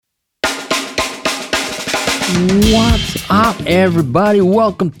What's up, everybody?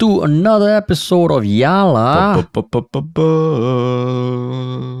 Welcome to another episode of Yala,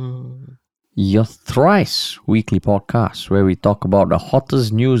 your thrice weekly podcast where we talk about the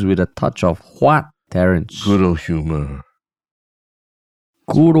hottest news with a touch of what, Terrence? Good old humor.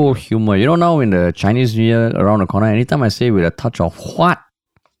 Good old humor. You know, now in the Chinese New Year around the corner, anytime I say with a touch of what,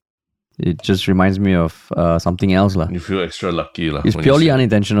 it just reminds me of something else. You feel extra lucky. It's purely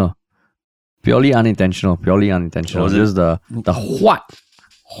unintentional. Purely unintentional. Was Just the what?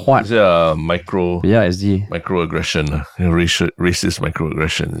 What? Is it a micro? Yeah, it's the microaggression. Racist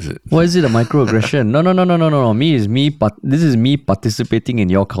microaggression, is it? What is it? A microaggression? No. This is me participating in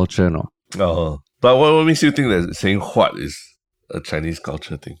your culture, no. Oh, but what makes you think that saying what is a Chinese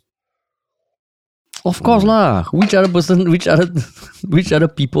culture thing? Of course lah. Which other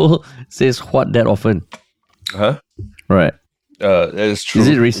people says what that often? Huh? Right. That is true. Is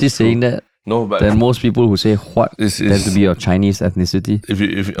it racist saying that? No, but then most people who say what this tend to be of Chinese ethnicity. If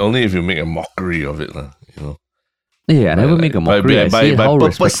you make a mockery of it, you know. Yeah, I never make a mockery. I say it how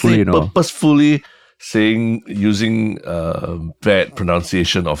respectfully, you know. Purposefully using bad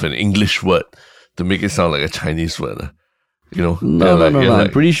pronunciation of an English word to make it sound like a Chinese word. You know. No. I'm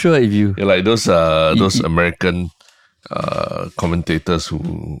pretty sure if you you're like those American commentators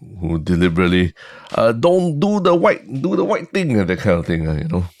who deliberately don't do the white thing, that kind of thing, you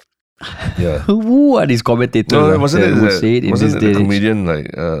know. Yeah. Who are these commentators? No, wasn't it the comedian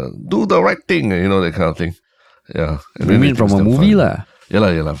like do the right thing, you know, that kind of thing. Yeah. You mean from a movie lah?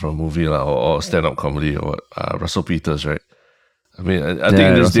 Yeah, from a movie lah, or stand-up comedy or what? Russell Peters, right? I mean, I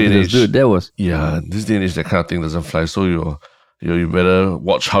think this day and age, dude, that was this day and age, that kind of thing doesn't fly. So you better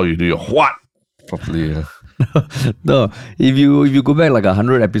watch how you do your what properly. Yeah. No, if you go back like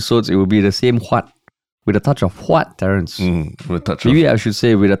 100 episodes, it will be the same what. With a touch of what, Terrence? With a touch Maybe I should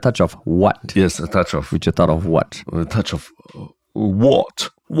say with a touch of what? Yes, a touch of. With a touch of what? With a touch of what?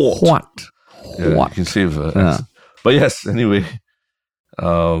 What? Yeah, what? You can save But yes, anyway.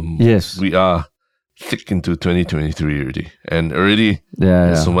 Yes. We are thick into 2023 already. And already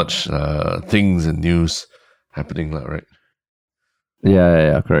there's so much things and news happening, right?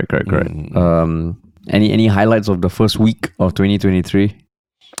 Yeah. Correct. Any highlights of the first week of 2023?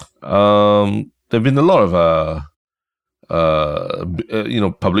 There've been a lot of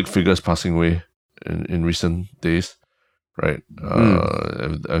public figures passing away in recent days, right?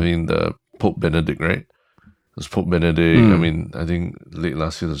 I mean, the Pope Benedict, right? It was Pope Benedict. I mean, I think late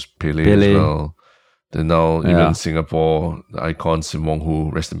last year there was Pele as well. Then now even Singapore, the icon Sim Wong Hoo,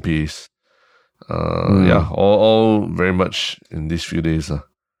 rest in peace. All very much in these few days.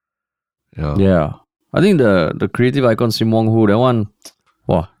 Yeah. I think the creative icon Sim Wong Hoo, that one,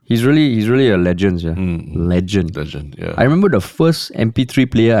 wow. He's really a legend, yeah. Legend, yeah. I remember the first MP3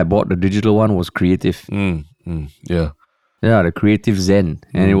 player I bought, the digital one, was Creative. Yeah, the Creative Zen,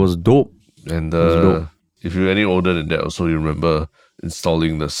 and it was dope. And if you're any older than that, also you remember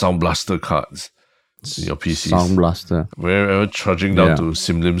installing the Sound Blaster cards in your PCs. Sound Blaster. Wherever trudging down to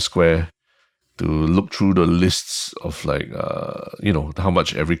Sim Lim Square to look through the lists of how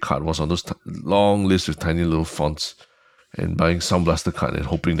much every card was on those long lists with tiny little fonts. And buying Sound Blaster card and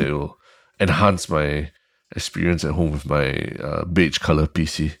hoping that it will enhance my experience at home with my beige color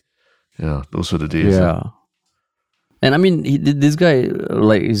PC. Yeah, those were the days. Yeah. And I mean, this guy,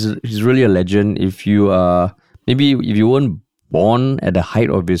 like, he's really a legend. If you weren't born at the height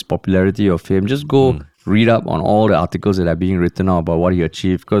of his popularity or fame, just go read up on all the articles that are being written out about what he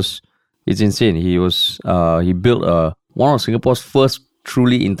achieved, because it's insane. He built one of Singapore's first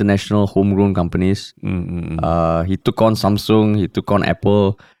truly international homegrown companies. He took on Samsung, he took on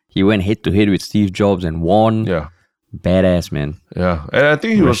Apple, he went head to head with Steve Jobs and won. Yeah. Badass, man. Yeah. And I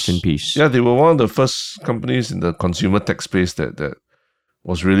think Rest in peace. Yeah, they were one of the first companies in the consumer tech space that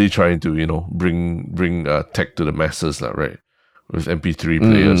was really trying to, bring tech to the masses, right? With MP3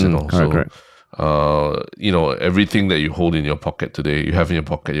 players and all. Correct. Everything that you hold in your pocket today, you have in your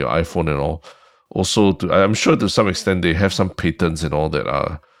pocket, your iPhone and all. Also, I'm sure to some extent they have some patents and all that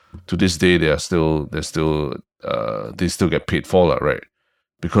are to this day they still get paid for, right?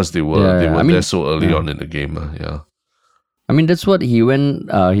 Because they were there so early on in the game. I mean, that's what he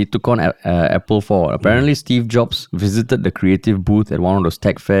took on Apple for. Apparently, Steve Jobs visited the creative booth at one of those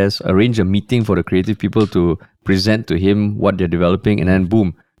tech fairs, arranged a meeting for the creative people to present to him what they're developing, and then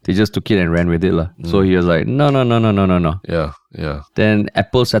boom, they just took it and ran with it. So he was like, no. Yeah. Then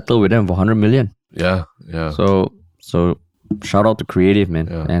Apple settled with them for 100 million. Yeah. So shout out to Creative, man,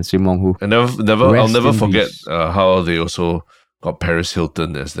 and Sim Wong Hoo. And I'll never forget how they also got Paris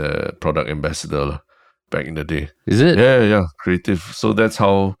Hilton as their product ambassador. back in the day. Is it? Yeah, creative. So that's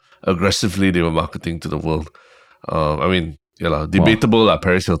how aggressively they were marketing to the world. I mean, debatable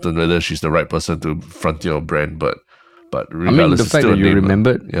Paris Hilton whether she's the right person to front your brand, but regardless, the it's fact still that a you name,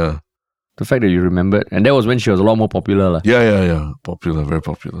 remembered. Yeah. The fact that you remembered, and that was when she was a lot more popular. Yeah. Popular, very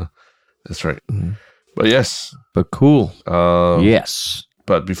popular. That's right. But yes. But cool. Yes.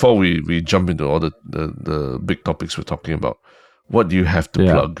 But before we jump into all the big topics we're talking about, what do you have to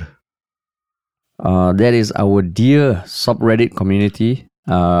plug? That is our dear subreddit community.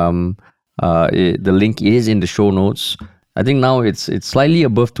 The link is in the show notes. I think now it's slightly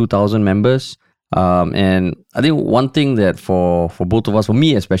above 2,000 members. And I think one thing that for both of us, for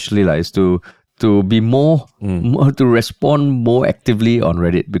me especially, is to be more to respond more actively on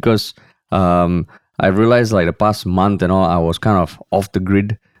Reddit, because I realized the past month and all, I was kind of off the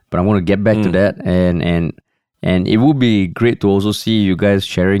grid, but I'm going to get back to that, and it would be great to also see you guys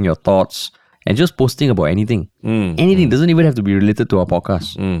sharing your thoughts and just posting about anything. Anything doesn't even have to be related to our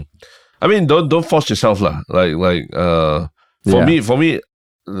podcast. I mean, don't force yourself lah. For me,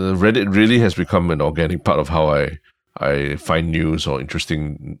 Reddit really has become an organic part of how I find news or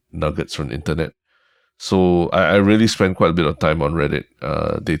interesting nuggets from the internet. So I really spend quite a bit of time on Reddit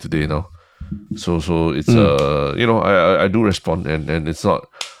day to day now. So it's I do respond, and it's not,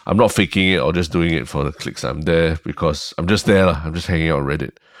 I'm not faking it or just doing it for the clicks. I'm there because I'm just there lah. I'm just hanging out on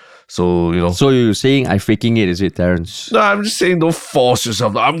Reddit. So So you're saying I'm faking it, is it, Terrence? No, I'm just saying don't force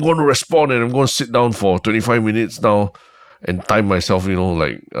yourself. I'm going to respond and I'm going to sit down for 25 minutes now and time myself,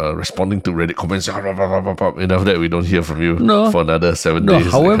 responding to Reddit comments. And after that, we don't hear from you for another 7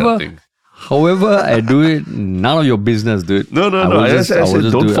 days. However, I do it, none of your business, dude. No. I just said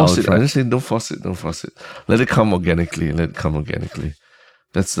don't force it. I just say don't force it. Let it come organically.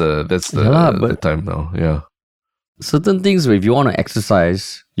 That's the time now. Yeah. Certain things, if you want to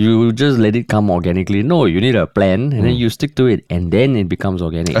exercise, you just let it come organically. No, you need a plan, and then you stick to it, and then it becomes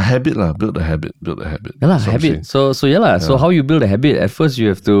organic. A habit lah. Build a habit. Yeah, habit. So So how you build a habit? At first, you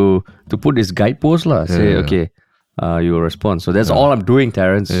have to put this guidepost lah. Say, okay, you will respond. So that's all I'm doing,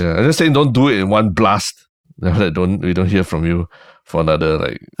 Terrence. Yeah, I'm just saying don't do it in one blast. We don't hear from you for another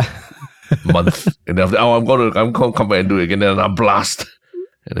month, and after I'm gonna come back and do it again. Then I'll blast.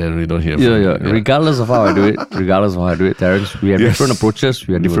 And then we don't hear from you. Yeah. Regardless of how I do it, Terrence, we have different approaches.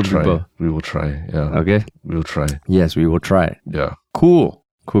 We are different people. We will try. Yeah. Okay. We will try. Yes, we will try. Yeah. Cool.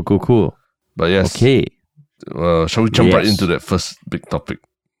 But yes. Okay. Shall we jump right into that first big topic?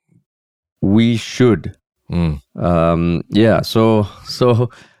 We should. Yeah. So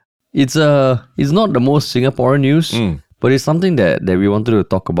it's not the most Singaporean news, but it's something that we wanted to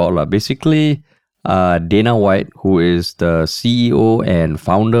talk about lah. Basically, Dana White, who is the CEO and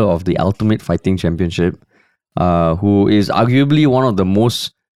founder of the Ultimate Fighting Championship, who is arguably one of the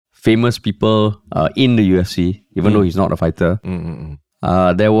most famous people in the UFC, even though he's not a fighter.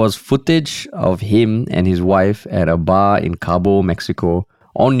 There was footage of him and his wife at a bar in Cabo, Mexico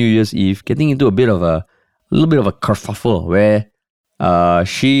on New Year's Eve, getting into a little bit of a kerfuffle where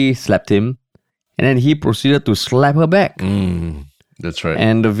she slapped him and then he proceeded to slap her back. That's right.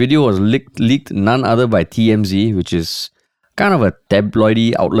 And the video was leaked none other by TMZ, which is kind of a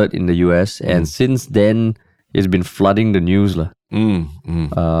tabloidy outlet in the US. And since then, it's been flooding the news. And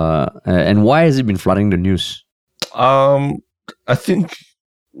why has it been flooding the news? I think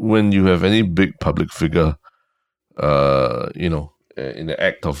when you have any big public figure, in the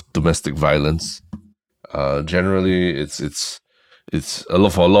act of domestic violence, generally it's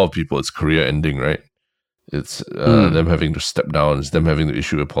for a lot of people, it's career ending, right? It's them having to step down. It's them having to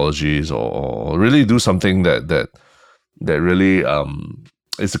issue apologies or really do something that really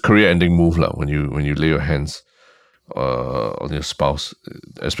it's a career-ending move lah. When you lay your hands on your spouse,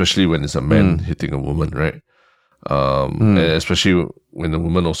 especially when it's a man hitting a woman, right? And especially when the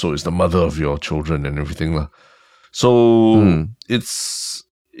woman also is the mother of your children and everything lah. So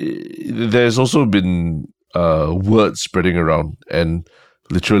there's also been word spreading around, and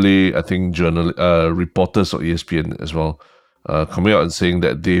literally, I think reporters of ESPN as well, coming out and saying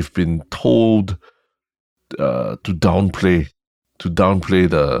that they've been told to downplay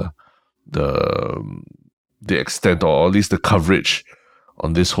the extent, or at least the coverage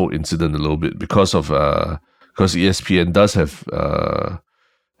on this whole incident a little bit, because ESPN does have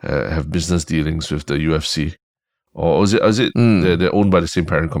business dealings with the UFC, or is it they're owned by the same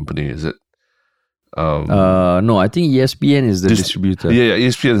parent company? Is it? No, I think ESPN is the distributor. Yeah,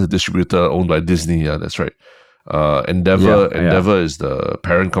 ESPN is the distributor owned by Disney. Yeah, that's right. Endeavor is the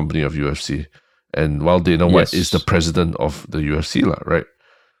parent company of UFC, and while Dana White is the president of the UFC, right?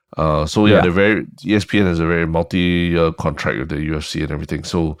 ESPN has a very multi-year contract with the UFC and everything.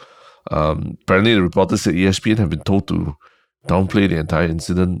 So Apparently, the reporters at ESPN have been told to downplay the entire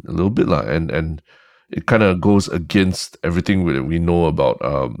incident a little bit, and it kind of goes against everything we know about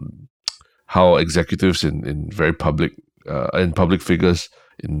how executives in very public and public figures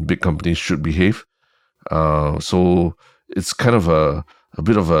in big companies should behave. So it's kind of a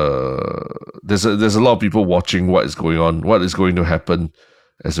bit of there's a lot of people watching what is going on, what is going to happen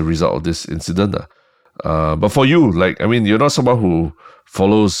as a result of this incident. But for you, like, I mean, you're not someone who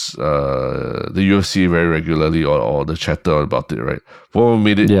follows the UFC very regularly or the chatter about it, right? What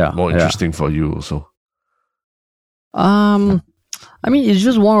made it more interesting for you also? I mean, it's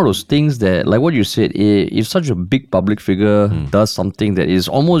just one of those things that, like what you said, if such a big public figure does something that is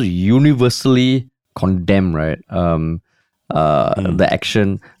almost universally condemned, right? The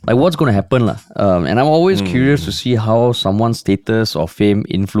action, like what's going to happen, lah? And I'm always curious to see how someone's status or fame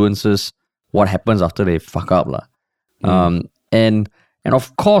influences what happens after they fuck up, lah. And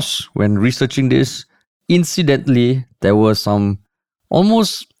of course, when researching this, incidentally, there were some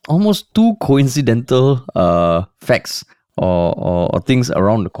almost too coincidental facts or things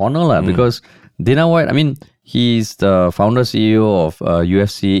around the corner, lah. Because Dana White, I mean, he's the founder CEO of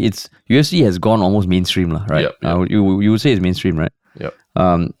UFC. UFC has gone almost mainstream, lah, right? Yep. You would say it's mainstream, right? Yep.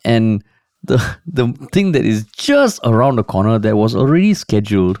 And the thing that is just around the corner that was already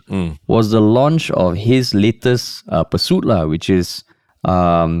scheduled was the launch of his latest pursuit, lah, which is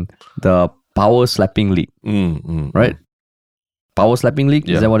the Power Slapping League, right? Power Slapping League,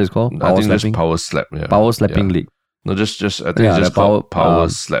 is that what it's called? I think just Power Slap. Yeah. Power Slapping League. No, just I think it's just called Power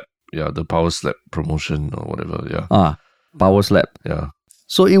Slap. Yeah, the Power Slap promotion or whatever. Yeah. Power Slap. Yeah.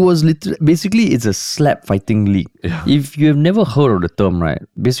 So it was basically it's a slap fighting league. Yeah. If you have never heard of the term, right?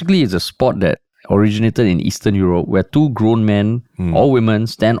 Basically, it's a sport that originated in Eastern Europe where two grown men or women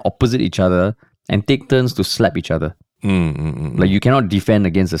stand opposite each other and take turns to slap each other. Like you cannot defend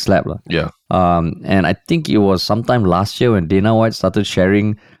against a slap, lah. Yeah. And I think it was sometime last year when Dana White started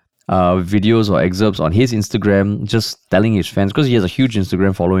sharing videos or excerpts on his Instagram, just telling his fans, because he has a huge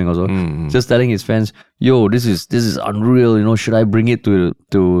Instagram following also, just telling his fans, yo, this is unreal, you know, should I bring it to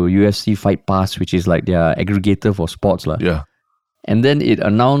UFC Fight Pass, which is like their aggregator for sports, lah. Yeah. And then it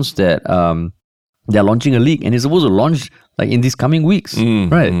announced that they're launching a league, and it's supposed to launch like in these coming weeks,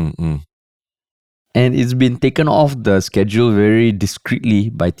 right? And it's been taken off the schedule very discreetly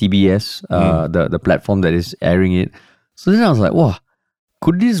by TBS, the platform that is airing it. So then I was like, wow,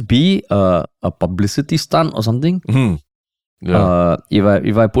 could this be a publicity stunt or something? Yeah.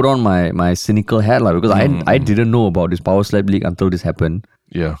 If I put on my cynical hat, like, because I didn't know about this Power Slap League until this happened.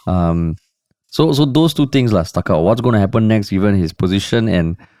 Yeah. So those two things stuck out. What's going to happen next, given his position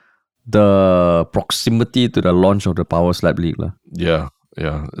and the proximity to the launch of the Power Slap League, lah. Yeah.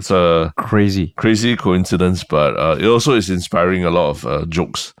 Yeah. It's a crazy coincidence, but it also is inspiring a lot of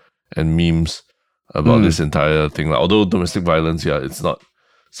jokes and memes about this entire thing. Like, although domestic violence, it's not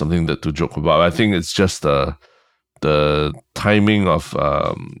something that to joke about. I think it's just the timing of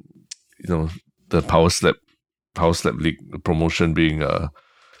the Power Slap League promotion being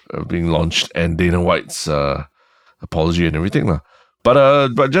launched and Dana White's apology and everything, lah.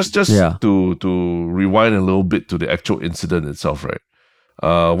 But just to rewind a little bit to the actual incident itself, right?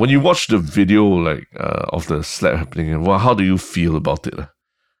 When you watch the video of the slap happening, how do you feel about it?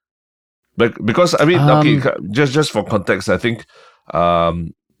 Because I mean, just for context, I think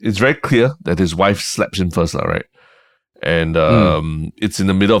it's very clear that his wife slaps him first, right? And it's in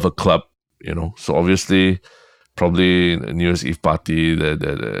the middle of a club, you know. So obviously, probably in a New Year's Eve party,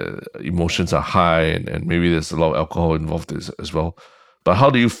 the emotions are high, and maybe there's a lot of alcohol involved as well. But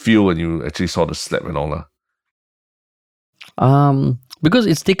how do you feel when you actually saw the slap and all that? Because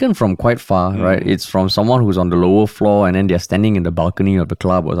it's taken from quite far, right? It's from someone who's on the lower floor and then they're standing in the balcony of the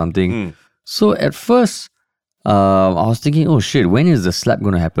club or something. So at first, I was thinking, oh shit, when is the slap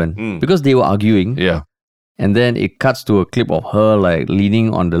going to happen? Because they were arguing. Yeah. And then it cuts to a clip of her like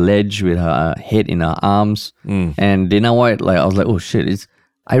leaning on the ledge with her head in her arms. And Dana White, I was like, oh shit.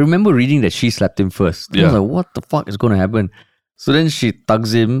 I remember reading that she slapped him first. I was like, what the fuck is going to happen? So then she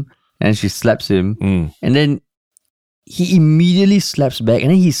tugs him and she slaps him. And then he immediately slaps back and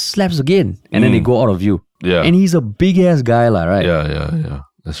then he slaps again. And then they go out of view. Yeah. And he's a big ass guy, right? Yeah.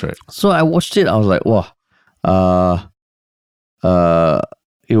 That's right. So I watched it. I was like, wow.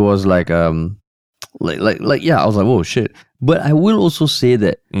 It was like I was like, whoa, shit. But I will also say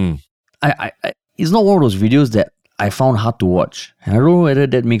that I it's not one of those videos that I found hard to watch. And I don't know whether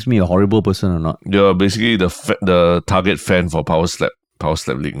that makes me a horrible person or not. You're basically the target fan for Power Slap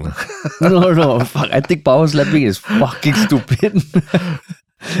League. No, fuck. I think Power Slapping is fucking stupid.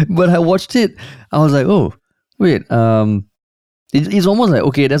 But I watched it. I was like, oh, wait. it's almost like,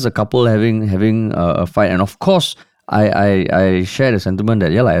 okay, there's a couple having a fight, and of course, I share the sentiment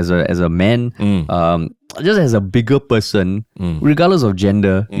that like, as a man, just as a bigger person, regardless of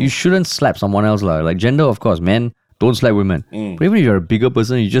gender, you shouldn't slap someone else lah. Like gender, of course, men don't slap women. But even if you're a bigger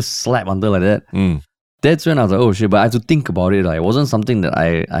person, you just slap until like that. That's when I was like, oh shit! But I had to think about it. Like, it wasn't something that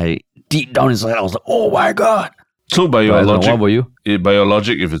I deep down inside I was like, oh my god. So by your logic, what about you? By your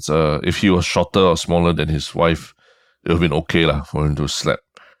logic, if he was shorter or smaller than his wife, it would have been okay lah for him to slap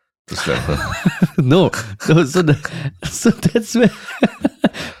her. No, so that's where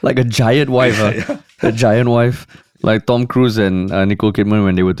like a giant wife, a giant wife, like Tom Cruise and Nicole Kidman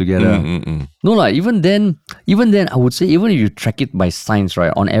when they were together. No, like even then, I would say even if you track it by science,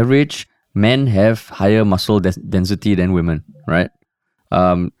 right? On average, men have higher muscle density than women, right?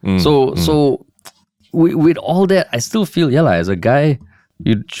 So with all that, I still feel like, as a guy,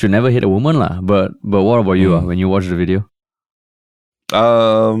 you should never hit a woman lah. But what about you when you watch the video?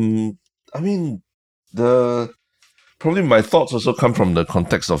 I mean, probably my thoughts also come from the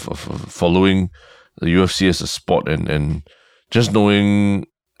context of following the UFC as a sport and just knowing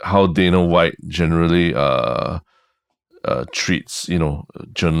how Dana White generally treats,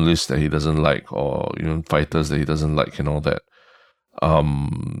 journalists that he doesn't like, or fighters that he doesn't like, and all that.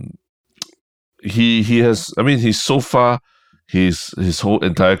 He has, I mean, he's so far, his whole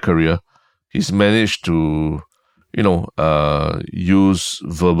entire career, he's managed to use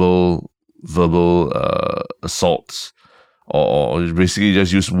verbal assaults, or basically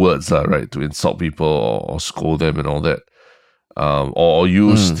just use words, right, to insult people or scold them and all that, or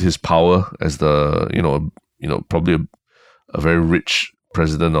use his power as the probably a very rich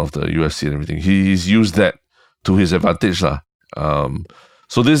president of the UFC and everything. He's used that to his advantage lah.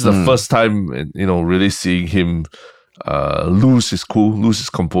 So this is the first time, really seeing him lose his cool, lose his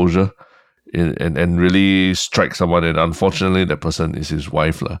composure, and really strike someone. And unfortunately, that person is his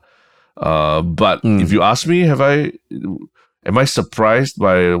wife lah. But if you ask me, am I surprised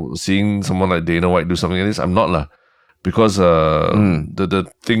by seeing someone like Dana White do something like this? I'm not lah, because the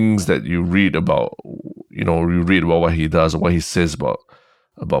things that you read about, you read about what he does or what he says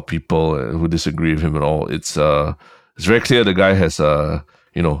about people who disagree with him and all. It's very clear the guy has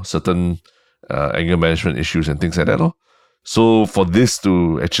certain anger management issues and things like that, lor. So for this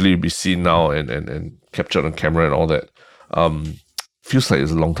to actually be seen now and captured on camera and all that, feels like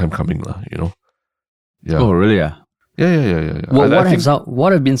it's a long time coming, lah. Yeah. Oh, really? Yeah. Yeah.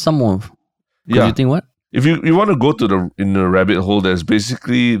 What have been some of? Yeah. You think what? If you want to go in the rabbit hole, there's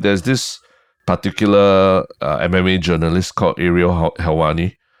this particular MMA journalist called Ariel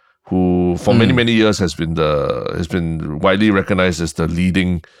Helwani, who for many years has been widely recognized as the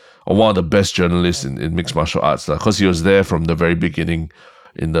leading or one of the best journalists in mixed martial arts, because he was there from the very beginning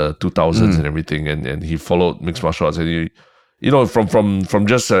in the 2000s and everything, and he followed mixed martial arts, and he, from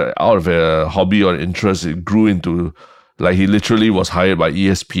just out of a hobby or interest, it grew into, like, he literally was hired by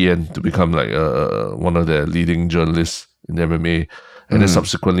ESPN to become like one of the leading journalists in MMA, and then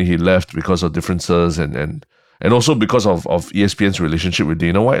subsequently he left because of differences and also because of ESPN's relationship with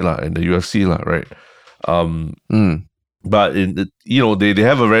Dana White lah and the UFC lah, right? But they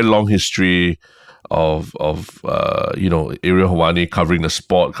have a very long history of Ariel Helwani covering the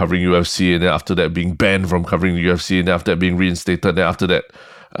sport, covering UFC, and then after that being banned from covering the UFC, and then after that being reinstated, then after that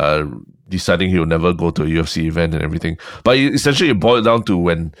deciding he will never go to a UFC event and everything. But essentially it boiled down to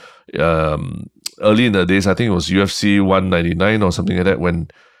when early in the days, I think it was UFC 199 or something like that,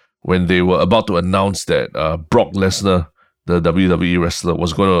 when they were about to announce that Brock Lesnar, the WWE wrestler,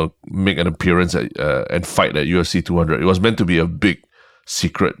 was going to make an appearance and fight at UFC 200. It was meant to be a big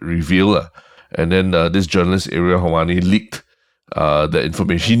secret reveal. And then this journalist, Ariel Helwani, leaked the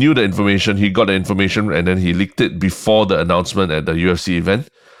information. He knew the information, he got the information, and then he leaked it before the announcement at the UFC event.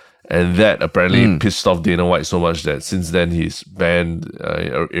 And that apparently pissed off Dana White so much that since then he's banned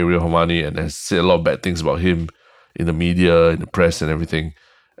Ariel Helwani and has said a lot of bad things about him in the media, in the press, and everything.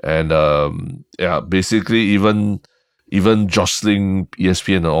 And basically even jostling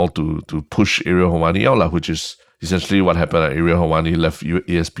ESPN and all to push Ariel Helwani out, which is essentially what happened. Ariel Helwani left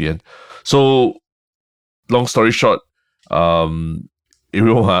ESPN. So, long story short, Ariel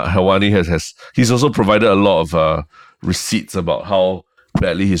Helwani he's also provided a lot of receipts about how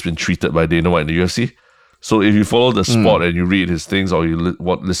badly he's been treated by Dana White in the UFC. So if you follow the sport and you read his things, or you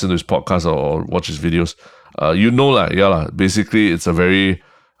listen to his podcast or watch his videos, basically it's a very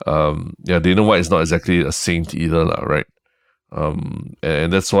Dana White is not exactly a saint either, right?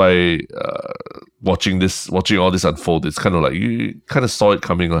 And that's why watching all this unfold, it's kind of like you kind of saw it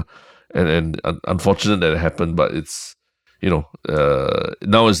coming, and unfortunate that it happened, but it's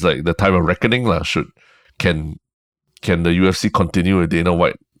now is like the time of reckoning, can the UFC continue with Dana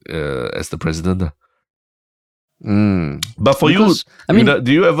White as the president? But for Because,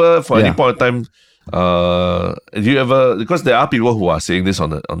 do you ever, for any point of time, do you ever, because there are people who are saying this on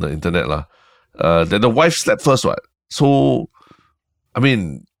the internet that the wife slept first, what? So, I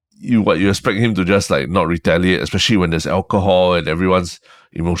mean, you expect him to just like not retaliate, especially when there's alcohol and everyone's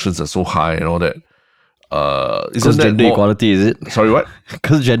emotions are so high and all that. Because gender equality, is it? Sorry, what?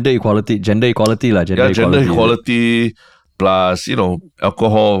 Because gender equality, gender equality plus,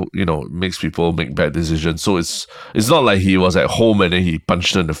 alcohol, makes people make bad decisions. So it's not like he was at home and then he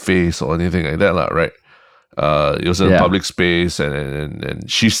punched her in the face or anything like that, right? It was in a public space and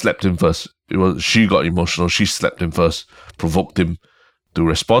she slapped him first. She got emotional. She slapped him first, provoked him to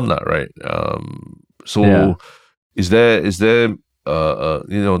respond, right? Is there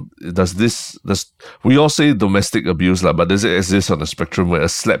does we all say domestic abuse, but does it exist on the spectrum where a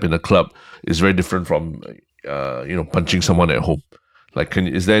slap in a club is very different from punching someone at home? Like,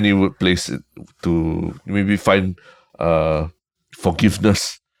 is there any place to maybe find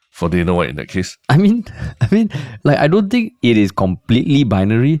forgiveness for Dana White in that case? I mean, like, I don't think it is completely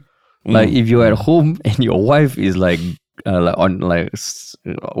binary. Like, if you're at home and your wife is like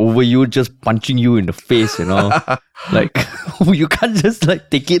over you, just punching you in the face, like, you can't just like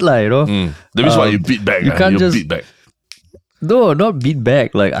take it, That means what, you beat back? You can't just beat back. No, not beat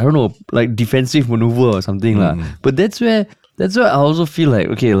back. Like, I don't know, like defensive maneuver or something, But that's where I also feel like,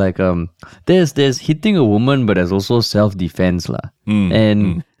 okay, like there's hitting a woman, but there's also self-defense,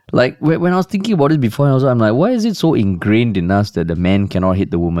 like when I was thinking about it before, I'm like, why is it so ingrained in us that the man cannot hit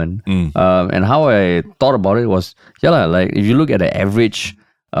the woman? And how I thought about it was, like if you look at the average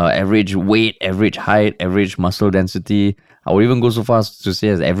weight, average height, average muscle density, I would even go so far as to say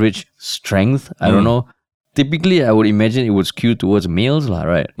as average strength. I don't know. Typically, I would imagine it would skew towards males,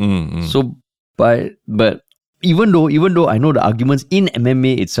 right? So, but even though I know the arguments in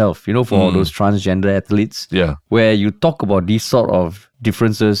MMA itself, for all those transgender athletes, where you talk about these sort of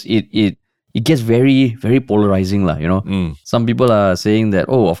differences, it gets very, very polarizing, Some people are saying that,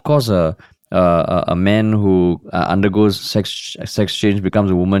 of course, a man who undergoes sex change, becomes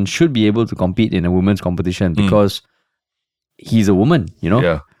a woman, should be able to compete in a women's competition because he's a woman,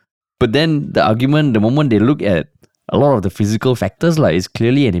 But then the argument, the moment they look at a lot of the physical factors, is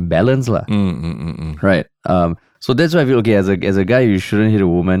clearly an imbalance, right? So that's why I feel, okay, as a guy, you shouldn't hit a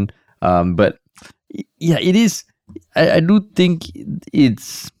woman. But yeah, it is. I do think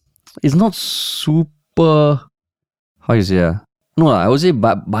it's not super. How you say? No, I would say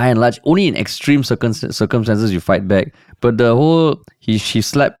by and large, only in extreme circumstances you fight back. But the whole he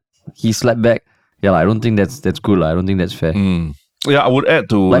slapped back. Yeah, I don't think that's good. I don't think that's fair. Yeah, I would add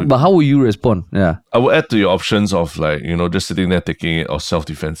to but how will you respond? Yeah, I would add to your options of just sitting there taking it or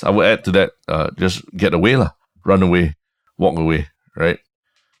self-defense. I would add to that just get away, run away, walk away, right?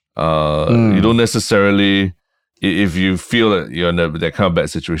 You don't necessarily, if you feel that you're in that kind of bad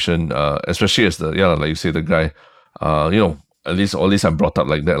situation, especially as like you say, the guy, at least I'm brought up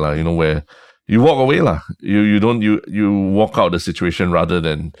like that, where you walk away, you walk out the situation rather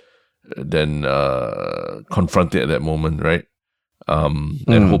than confront it at that moment, right?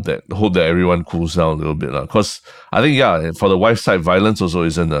 And hope that everyone cools down a little bit, because I think for the wife's side, violence also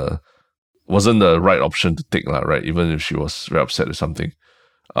wasn't the right option to take, right? Even if she was very upset with something,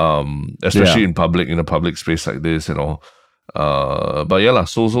 especially in a public space like this and all. But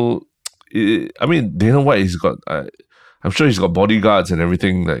so I mean, Dana White, I'm sure he's got bodyguards and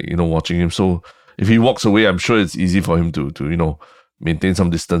everything, watching him. So if he walks away, I'm sure it's easy for him to maintain some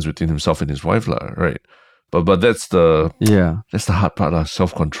distance between himself and his wife, right? But that's the hard part,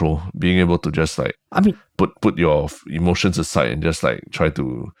 self-control, being able to just put your emotions aside and just try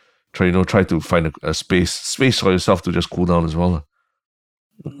to find a space for yourself to just cool down as well.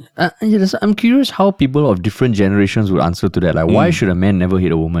 I'm curious how people of different generations would answer to that. Like, why should a man never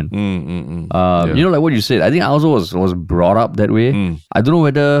hit a woman? Like what you said, I think I also was brought up that way. I don't know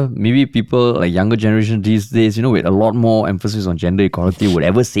whether maybe people like younger generation these days, with a lot more emphasis on gender equality, would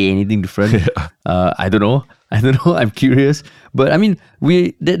ever say anything different. I don't know. I'm curious. But I mean,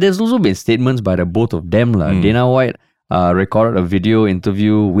 there's also been statements by the both of them. Dana White recorded a video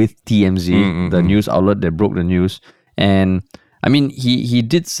interview with TMZ, the news outlet that broke the news. And I mean, he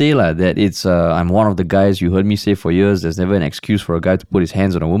did say that it's I'm one of the guys you heard me say for years, there's never an excuse for a guy to put his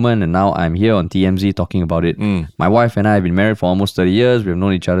hands on a woman, and now I'm here on TMZ talking about it. My wife and I have been married for almost 30 years. We've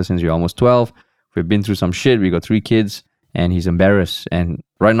known each other since we were almost 12. We've been through some shit. We got 3 kids, and he's embarrassed. And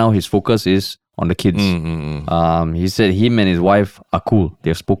right now his focus is on the kids. He said him and his wife are cool.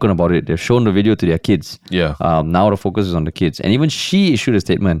 They've spoken about it. They've shown the video to their kids. Now the focus is on the kids. And even she issued a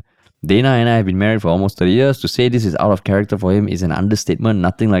statement Dana and I have been married for almost 30 years. To say this is out of character for him is an understatement.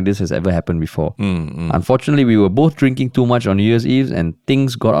 Nothing like this has ever happened before. Unfortunately, we were both drinking too much on New Year's Eve and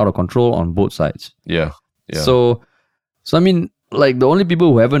things got out of control on both sides. Yeah. So I mean, like the only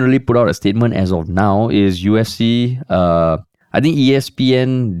people who haven't really put out a statement as of now is UFC. I think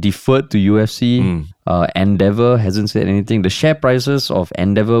ESPN deferred to UFC. Endeavor hasn't said anything. The share prices of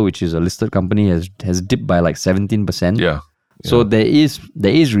Endeavor, which is a listed company, has dipped by like 17%. Yeah. So there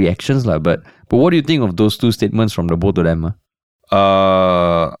is reactions lah. But what do you think of those two statements from the both of them?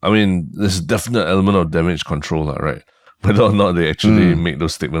 I mean, there's a definite element of damage control, right? Whether or not they actually make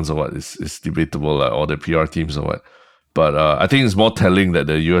those statements or what is debatable, or the PR teams or what. But I think it's more telling that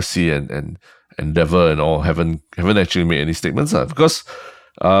the UFC and Endeavor and all haven't actually made any statements, because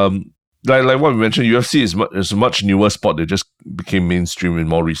like what we mentioned, UFC is a much newer sport. They just became mainstream in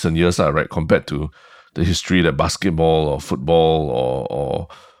more recent years, right? Compared to the history that basketball or football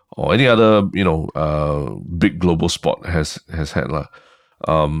or any other big global sport has had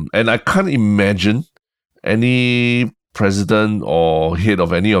and I can't imagine any president or head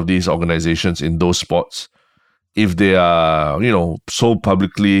of any of these organizations in those sports, if they are so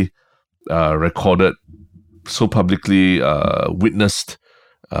publicly recorded, so publicly witnessed,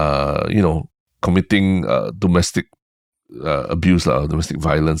 committing domestic abuse or domestic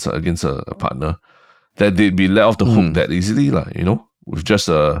violence against a partner, that they'd be let off the hook that easily, with just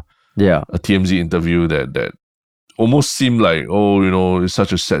a TMZ interview that almost seemed like, it's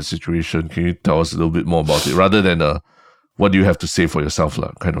such a sad situation. Can you tell us a little bit more about it? Rather than what do you have to say for yourself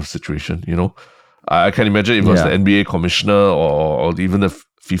kind of situation, I can imagine if it was the NBA commissioner or even the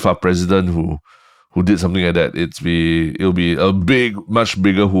FIFA president who did something like that, it'll be a much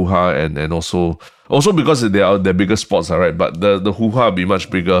bigger hoo-ha and also because they're bigger sports, right? But the hoo-ha will be much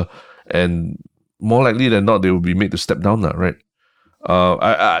bigger, and more likely than not, they will be made to step down, right?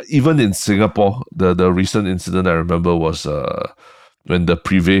 Even in Singapore, the recent incident I remember was when the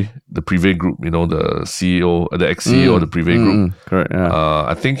Privé Group, the CEO, the ex-CEO of the Privé Group, correct, yeah.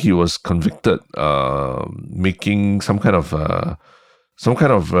 I think he was convicted making some kind of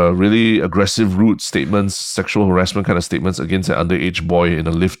really aggressive, rude statements, sexual harassment kind of statements against an underage boy in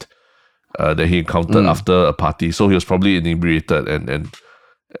a lift that he encountered after a party. So he was probably inebriated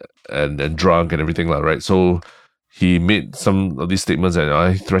and drunk and everything, right? So he made some of these statements, and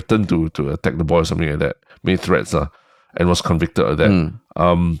I threatened to attack the boy or something like that. Made threats, and was convicted of that.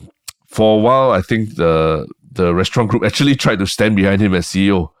 For a while, I think the restaurant group actually tried to stand behind him as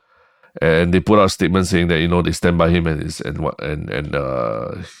CEO, and they put out a statement saying that they stand by him and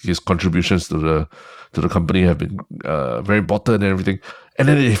his contributions to the company have been very important and everything. And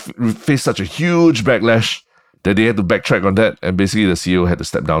then they faced such a huge backlash that they had to backtrack on that, and basically the CEO had to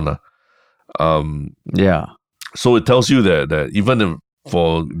step down. So it tells you that even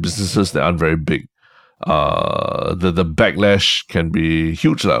for businesses that aren't very big, the backlash can be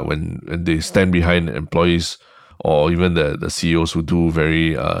huge when they stand behind employees or even the CEOs who do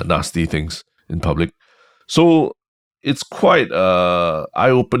very nasty things in public. So it's quite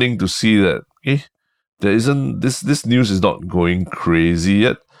eye-opening to see that there isn't this news is not going crazy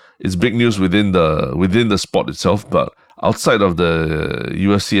yet. It's big news within the sport itself, but outside of the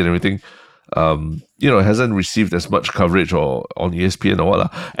UFC and everything, it hasn't received as much coverage or on ESPN or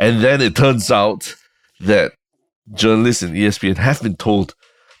what. And then it turns out that journalists in ESPN have been told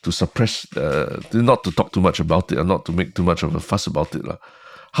to suppress, not to talk too much about it and not to make too much of a fuss about it.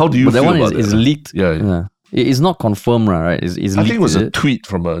 How do you feel about that? That one is leaked. Yeah. It's not confirmed, right? It's leaked, I think it was a tweet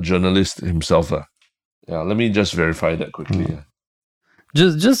from a journalist himself. Yeah, let me just verify that quickly.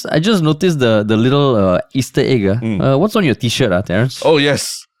 I just noticed the little Easter egg. What's on your t-shirt, Terence? Oh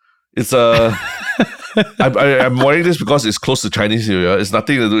yes, it's I'm wearing this because it's close to Chinese New Year. It's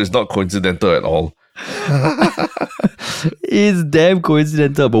nothing to do. It's not coincidental at all. It's damn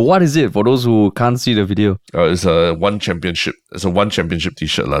coincidental. But what is it for those who can't see the video? It's a one championship. It's a one championship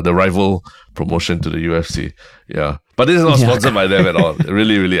t-shirt, the rival promotion to the UFC. Yeah, but this is not sponsored by them at all.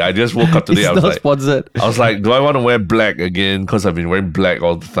 Really. I just woke up today. I was like, do I want to wear black again? Because I've been wearing black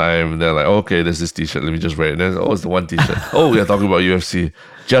all the time. And they're like, okay, there's this t-shirt. Let me just wear it. And then it's the one t-shirt. We are talking about UFC.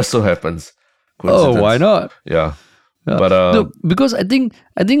 Just so happens. Why not? Yeah. But no, because I think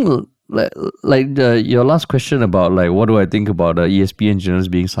your last question about what do I think about ESPN journalists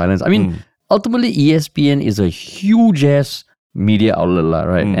being silenced? I mean, ultimately ESPN is a huge ass media outlet,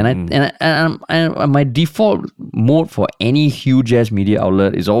 right? And my default mode for any huge ass media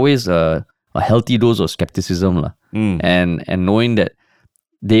outlet is always a healthy dose of skepticism, and knowing that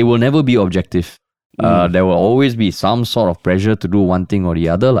they will never be objective. There will always be some sort of pressure to do one thing or the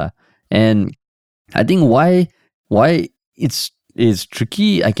other, and I think why it's is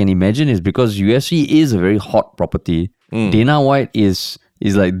tricky, I can imagine, is because UFC is a very hot property. Dana White is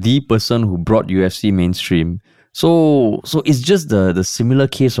like the person who brought UFC mainstream. So it's just the similar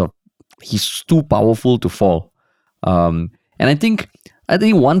case of he's too powerful to fall. And I think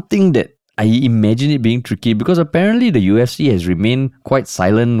one thing that I imagine it being tricky, because apparently the UFC has remained quite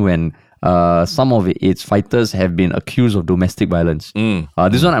silent when some of its fighters have been accused of domestic violence.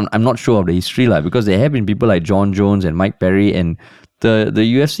 This one I'm not sure of the history because there have been people like John Jones and Mike Perry, and the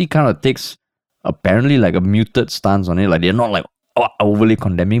UFC kind of takes apparently like a muted stance on it. Like they're not like overly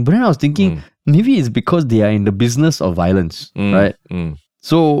condemning. But then I was thinking maybe it's because they are in the business of violence, right?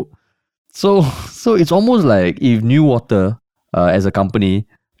 So it's almost like if Newater as a company,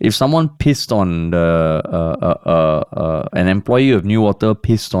 if someone pissed on an employee of Newater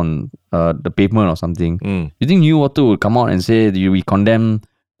pissed on the pavement or something, you think Newater would come out and say we condemn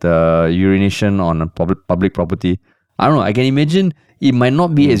the urination on public property? I don't know. I can imagine it might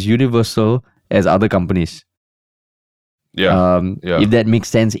not be as universal as other companies. If that makes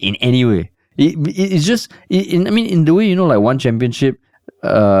sense in any way. It's just in the way, like one championship,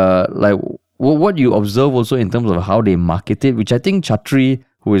 like what you observe also in terms of how they market it, which I think Chatri,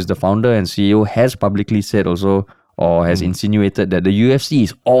 who is the founder and CEO, has publicly said also, or has insinuated that the UFC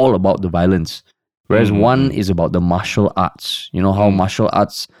is all about the violence, whereas one is about the martial arts. You know how martial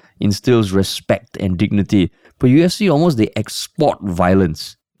arts instills respect and dignity, but UFC almost they export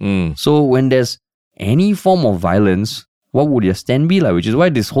violence. So when there's any form of violence, what would your stand be like? Which is why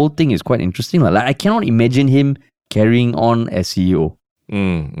this whole thing is quite interesting. Like I cannot imagine him carrying on as CEO.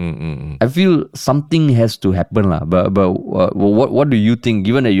 I feel something has to happen, but what do you think,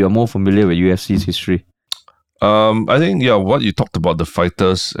 given that you are more familiar with UFC's history? I think what you talked about, the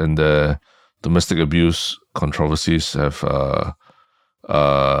fighters and the domestic abuse controversies have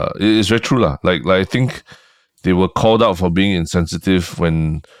it's very true lah. Like I think they were called out for being insensitive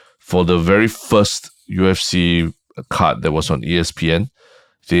when, for the very first UFC card that was on ESPN,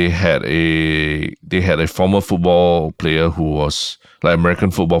 they had a former football player who was like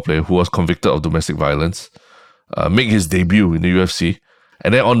American football player who was convicted of domestic violence make his debut in the UFC,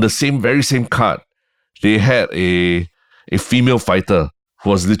 and then on the very same card they had a female fighter who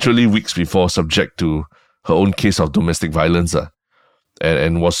was literally weeks before subject to her own case of domestic violence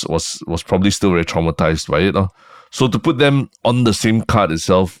and was probably still very traumatized by it. So to put them on the same card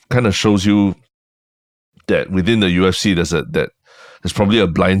itself kind of shows you that within the UFC there's probably a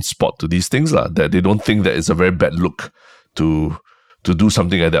blind spot to these things that they don't think that it's a very bad look to do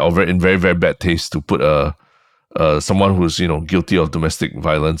something like that, or in very, very bad taste to put someone who's guilty of domestic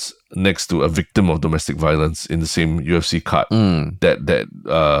violence next to a victim of domestic violence in the same UFC card that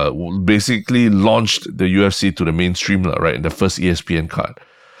basically launched the UFC to the mainstream, right, in the first ESPN card.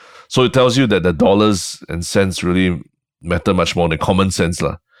 So it tells you that the dollars and cents really matter much more than common sense,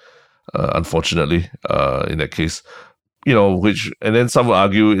 unfortunately, in that case. And then some will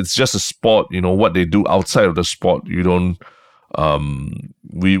argue it's just a sport, what they do outside of the sport, you don't,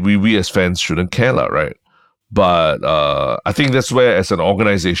 we as fans shouldn't care, right? But I think that's where, as an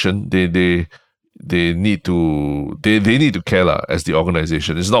organization, they need to care as the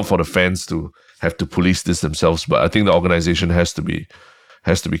organization. It's not for the fans to have to police this themselves, but I think the organization has to be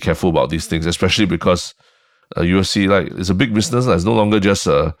careful about these things, especially because UFC is a big business. It's no longer just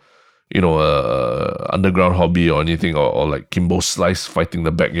a underground hobby or anything, or like Kimbo Slice fighting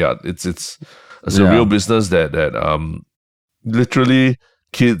the backyard. It's a real business that literally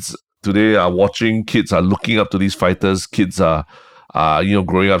kids today are watching. Kids are looking up to these fighters. Kids are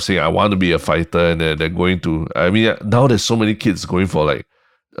growing up saying, I want to be a fighter, and they're going to, now there's so many kids going for like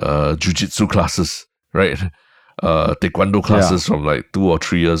jiu-jitsu classes, right? Taekwondo classes from like 2 or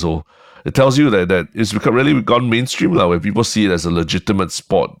 3 years old. It tells you that it's really gone mainstream now, where people see it as a legitimate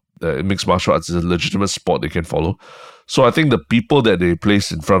sport. Mixed martial arts is a legitimate sport they can follow. So I think the people that they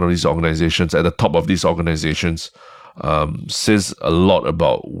place in front of these organizations, at the top of these organizations, says a lot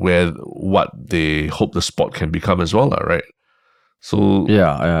about what they hope the sport can become as well, right? So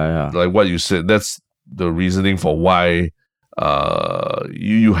like what you said, that's the reasoning for why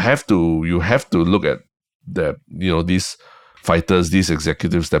you have to look at these fighters, these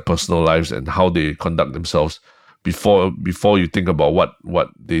executives, their personal lives and how they conduct themselves before you think about what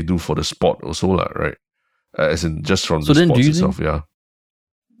they do for the sport also, right? As in just from the sports itself.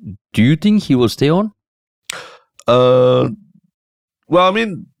 Do you think he will stay on? Well,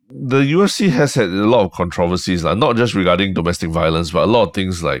 the UFC has had a lot of controversies, not just regarding domestic violence, but a lot of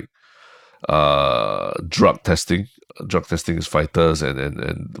things like drug testing is fighters,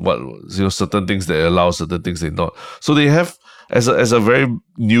 and what certain things they allow, certain things they not. So they have, as a very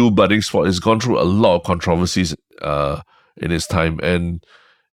new budding sport, it's gone through a lot of controversies in his time. And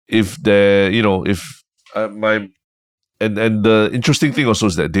if there, if my and the interesting thing also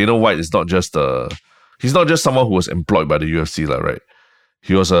is that Dana White is not just he's not just someone who was employed by the UFC, right?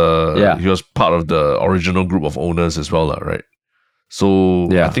 He was he was part of the original group of owners as well, right? So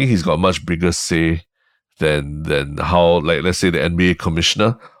I think he's got much bigger say than how, like, let's say the NBA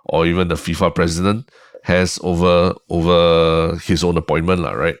commissioner or even the FIFA president has over his own appointment,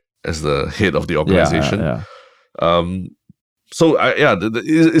 right? As the head of the organization. So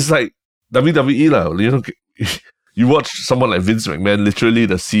it's like WWE, you watch someone like Vince McMahon, literally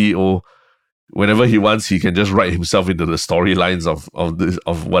the CEO. Whenever he wants, he can just write himself into the storylines of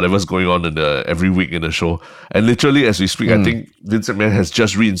whatever's going on every week in the show. And literally, as we speak, I think Vince McMahon has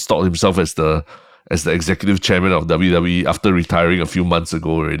just reinstalled himself as the executive chairman of WWE after retiring a few months ago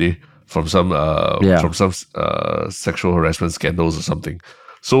already from some sexual harassment scandals or something.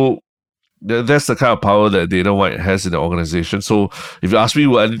 So that's the kind of power that Dana White has in the organization. So if you ask me,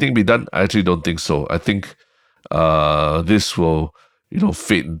 will anything be done? I actually don't think so. I think this will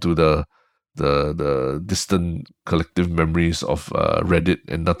fade into the distant collective memories of Reddit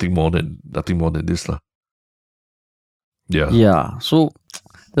and nothing more than this lah. Yeah. So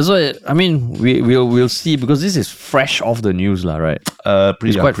that's why, I mean, we'll see, because this is fresh off the news lah, right?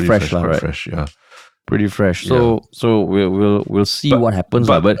 It's quite fresh lah, right? Fresh, yeah. Pretty fresh. So we'll see what happens.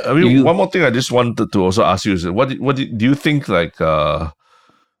 But I mean, one more thing I just wanted to also ask you is, what do you think, like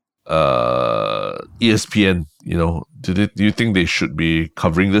ESPN, do you think they should be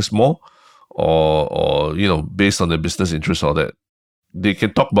covering this more? Or based on their business interests, or that they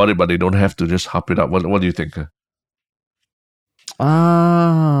can talk about it, but they don't have to just harp it up. What do you think? That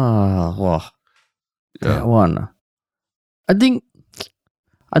one. I think,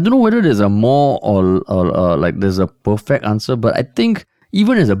 I don't know whether there's a more or like there's a perfect answer, but I think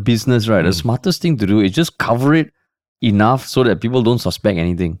even as a business, right, the smartest thing to do is just cover it enough so that people don't suspect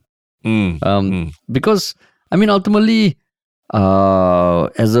anything. Because I mean, ultimately,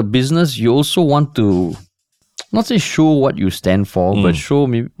 as a business, you also want to not say show what you stand for, but show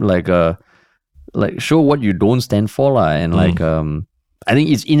me like show what you don't stand for, lah. And I think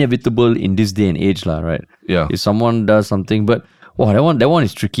it's inevitable in this day and age, lah, right? Yeah. If someone does something, but that one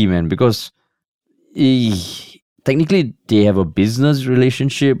is tricky, man, because technically they have a business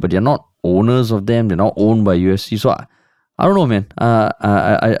relationship, but they're not owners of them. They're not owned by UFC. So I don't know, man.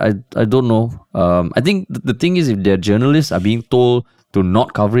 I don't know. I think the thing is, if their journalists are being told to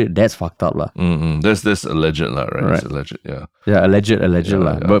not cover it, that's fucked up, lah. That's alleged, lah, right? It's alleged, yeah. Yeah, alleged,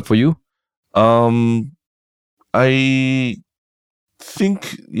 lah. Yeah. But for you, I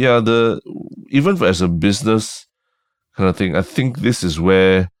think even as a business kind of thing, I think this is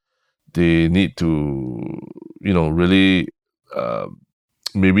where they need to really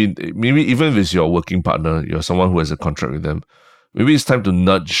maybe even if it's your working partner, you're someone who has a contract with them, maybe it's time to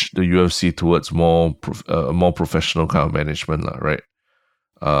nudge the UFC towards more professional kind of management, right?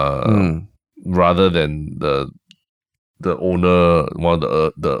 Rather than the owner, one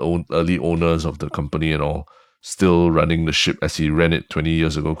of the early owners of the company and all, still running the ship as he ran it 20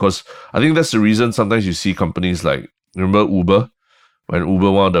 years ago. Because I think that's the reason sometimes you see companies like, remember Uber? When Uber,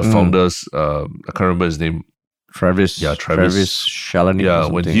 one of the founders, I can't remember his name, Travis Shalani. Yeah,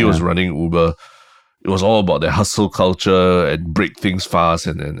 when he was running Uber, it was all about their hustle culture and break things fast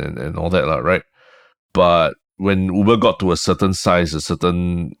and all that, right? But when Uber got to a certain size, a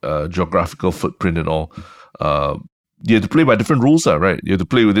certain geographical footprint and all, you had to play by different rules, right? You had to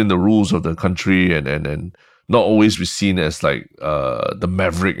play within the rules of the country and not always be seen as like the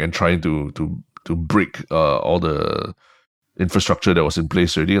maverick and trying to break all the infrastructure that was in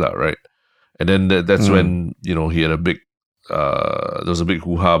place already, right? And then that's when he had a big there was a big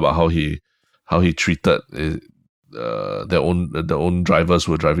hoo-ha about how he treated the own drivers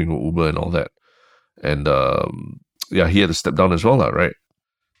who were driving Uber and all that. And he had to step down as well, right?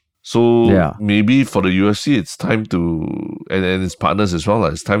 So maybe for the UFC, it's time to, and its partners as well,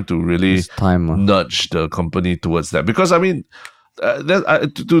 it's time to really nudge the company towards that. Because I mean,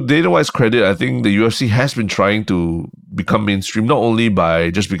 to Dana White's credit, I think the UFC has been trying to become mainstream, not only by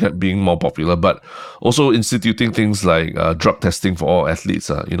just being more popular, but also instituting things like drug testing for all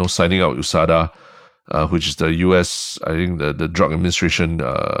athletes. Signing out USADA, which is the US, I think the drug administration.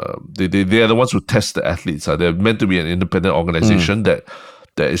 They are the ones who test the athletes. They're meant to be an independent organization that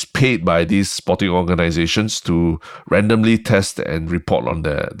is paid by these sporting organizations to randomly test and report on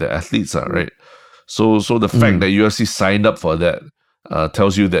the athletes, right? So the fact that UFC signed up for that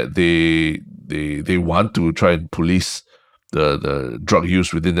tells you that they want to try and police the drug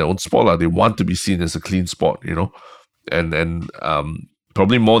use within their own sport. They want to be seen as a clean sport, and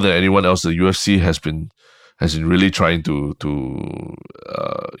probably more than anyone else, the UFC has been has been really trying to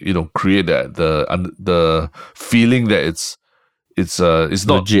create the feeling that it's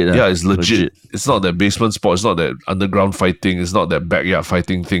not Legit, it's legit. It's not that basement sport. It's not that underground fighting. It's not that backyard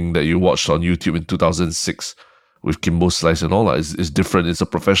fighting thing that you watched on YouTube in 2006 with Kimbo Slice and all that. It's different. It's a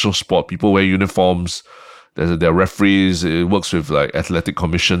professional sport. People wear uniforms. There are referees. It works with like athletic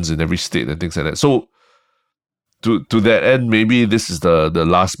commissions in every state and things like that. So to that end, maybe this is the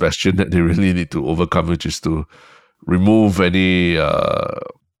last bastion that they really need to overcome, which is to remove any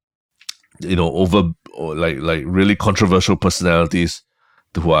really controversial personalities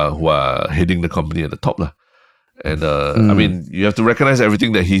who are heading the company at the top lah. And I mean, you have to recognize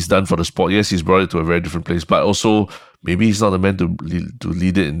everything that he's done for the sport. Yes, he's brought it to a very different place, but also maybe he's not the man to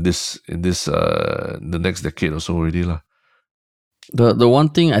lead it in the next decade or so already lah. The one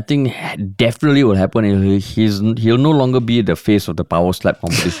thing I think definitely will happen is he'll no longer be the face of the power slap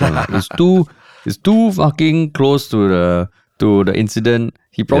competition. It's too fucking close to the incident.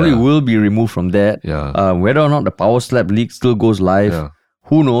 He probably will be removed from that. Yeah. Whether or not the power slap league still goes live,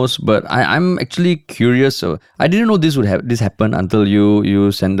 who knows? But I'm actually curious. So I didn't know this happened until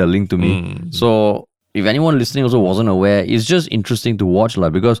you sent the link to me. So if anyone listening also wasn't aware, it's just interesting to watch lah.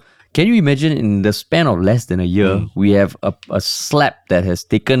 Because can you imagine in the span of less than a year, we have a slap that has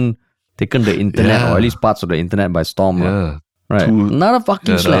taken the internet or at least parts of the internet by storm. Yeah. Right. Not a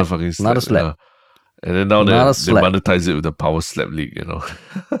fucking slap. Not a slap. Yeah. And then now they monetize it with the Power Slap League,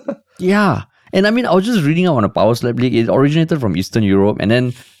 Yeah. And I mean, I was just reading up on the Power Slap League. It originated from Eastern Europe. And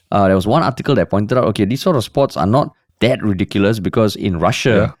then there was one article that pointed out, okay, these sort of sports are not that ridiculous because in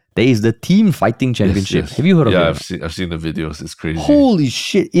Russia, there is the team fighting championship. Yes. Have you heard of it? Yeah, I've seen the videos. It's crazy. Holy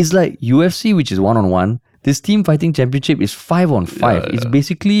shit. It's like UFC, which is 1-on-1. This team fighting championship is 5-on-5. It's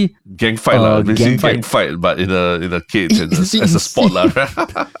basically gang fight, gang fight, but in a cage as a sport lah.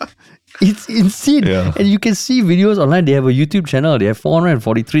 It's insane. Yeah. And you can see videos online. They have a YouTube channel. They have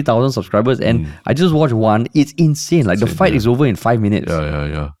 443,000 subscribers. And I just watched one. It's insane. Like the fight is over in 5 minutes.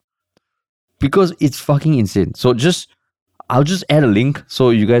 Yeah. Because it's fucking insane. So I'll just add a link so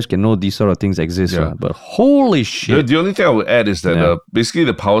you guys can know these sort of things exist. Yeah. But holy shit. The only thing I would add is that basically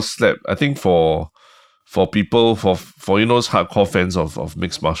the power slap, I think for people, for those hardcore fans of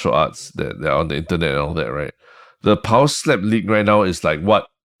mixed martial arts that are on the internet and all that, right? The power slap league right now is like what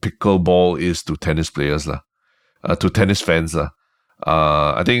pickleball is to tennis players lah, to tennis fans lah.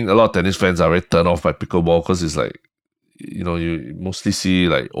 I think a lot of tennis fans are very turned off by pickleball because it's like, you mostly see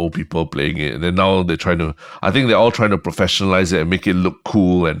like old people playing it, and then now I think they're all trying to professionalize it and make it look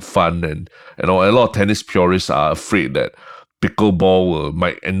cool and fun and all. A lot of tennis purists are afraid that pickleball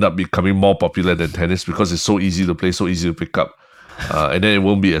might end up becoming more popular than tennis because it's so easy to play, so easy to pick up, and then it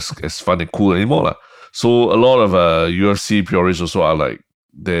won't be as fun and cool anymore lah. So a lot of UFC purists also are like,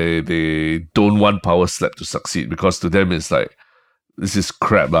 they don't want power slap to succeed because to them it's like, this is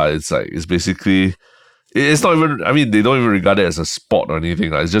crap lah. It's like, it's basically, it's not even, I mean, they don't even regard it as a sport or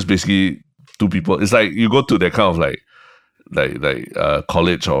anything. It's just basically two people. It's like you go to that kind of like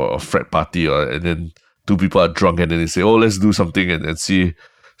college or frat party, and then two people are drunk and then they say, oh, let's do something and see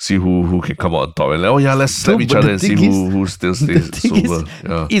who can come out on top. And like, oh yeah, let's slap each other and see who still stays sober.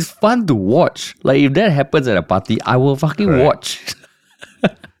 It's fun to watch. Like if that happens at a party, I will fucking watch.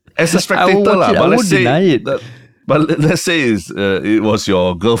 As a spectator lah, but let's say it. But let's say it was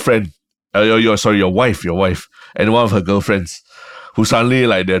your girlfriend, your wife, and one of her girlfriends, who suddenly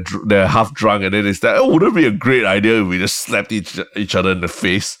like they're half drunk, and then they start, oh, wouldn't it be a great idea if we just slapped each other in the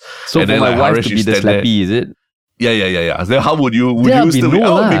face? So and for then, my like, wife Harish, to be the slappy, is it? Yeah. Then how would you still be?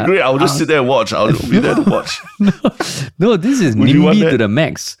 Oh, it'd be great. I'll just sit there and watch. I'll be there to watch. No, this is NIMBY to the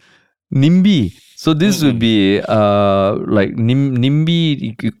max. NIMBY. So this would be like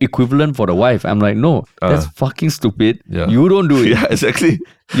NIMBY equivalent for the wife. I'm like, no, that's fucking stupid. Yeah. You don't do it. Yeah, exactly.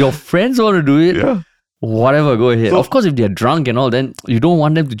 Your friends want to do it. Yeah. Whatever, go ahead. So, of course, if they're drunk and all, then you don't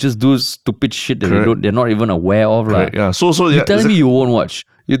want them to just do stupid shit that they're not even aware of. Like, yeah. So you're telling me you won't watch.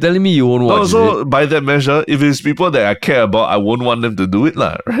 You're telling me you won't watch. No, so by that measure, if it's people that I care about, I won't want them to do it,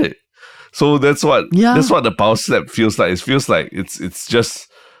 lah, right? So that's what the power slap feels like. It feels like it's just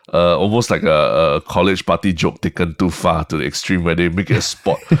almost like a college party joke taken too far to the extreme where they make it a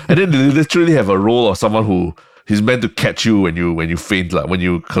sport. And then they literally have a role of someone who he's meant to catch you when you faint, like when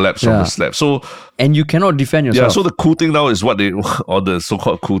you collapse from the slap. So, and you cannot defend yourself. Yeah, so the cool thing now is or the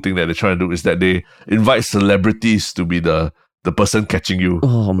so-called cool thing that they're trying to do is that they invite celebrities to be the person catching you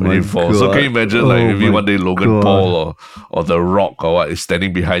when you fall. So can you imagine maybe one day Logan Paul or The Rock or what is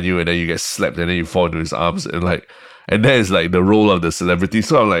standing behind you and then you get slapped and then you fall into his arms and that is like the role of the celebrity.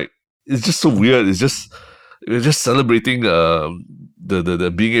 So I'm like, it's just so weird. We're just celebrating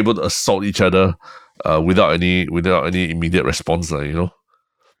the being able to assault each other without any immediate response, you know.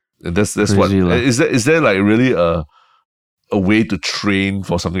 And that's Crazy, what lah. is there like really a way to train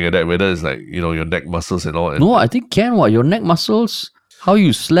for something like that? Whether it's like, you know, your neck muscles and all. And, No, I think can what your neck muscles, how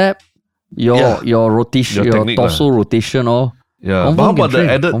you slap, your rotation, Your your technique, torso rotation, all. yeah, but how Confirm can about the train.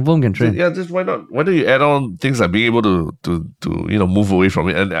 added? Confirm can train. Yeah, just why not? Why don't you add on things like being able to you know, move away from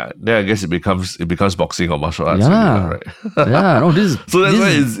it, and then I guess it becomes boxing or martial arts, Yeah. right? Yeah, no, this is So that's this why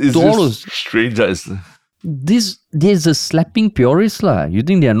is it's to all just those, strange. It's, there's a slapping purist lah. You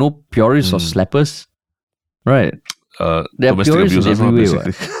think there are no purists or slappers, right? There are domestic purists in abusers, every way.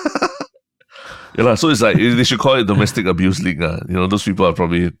 basically. Yeah, lah. So it's like they should call it domestic abuse league. You know, those people are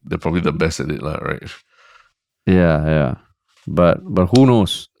probably the best at it, right? Yeah. But who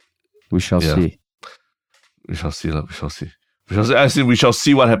knows? We shall Yeah. see. We shall see. We shall see. I think we shall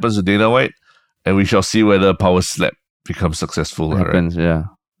see what happens to Dana White, and we shall see whether Power Slap becomes successful. What happens? Right?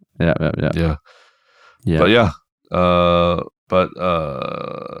 Yeah. Yeah. But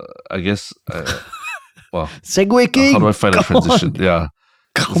I guess. Wow. Segway King. How do I find a transition? On. Yeah.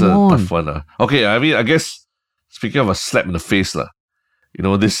 Come it's a on. tough one. Okay, I mean, I guess speaking of a slap in the face, you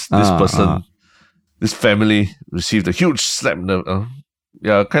know, this person, this family received a huge slap in the,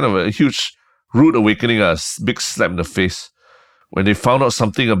 kind of a huge rude awakening, a big slap in the face when they found out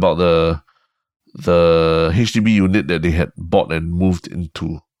something about the HDB unit that they had bought and moved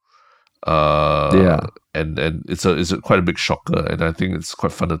into. And it's a quite a big shocker, and I think it's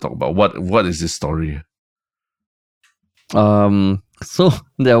quite fun to talk about. What is this story? So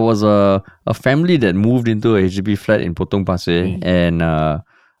there was a family that moved into a HDB flat in Potong Pasir, and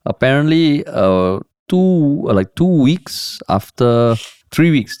apparently 3 weeks after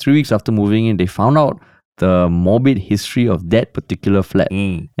moving in, they found out the morbid history of that particular flat,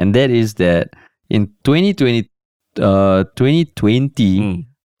 and that is that in 2020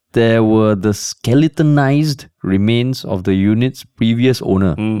 there were the skeletonized remains of the unit's previous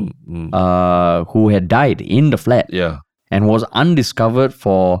owner, who had died in the flat. Yeah. And was undiscovered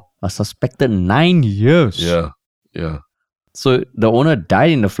for a suspected 9 years. Yeah. So the owner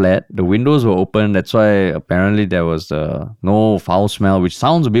died in the flat. The windows were open. That's why apparently there was no foul smell, which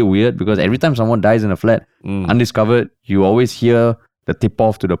sounds a bit weird because every time someone dies in a flat, undiscovered, you always hear the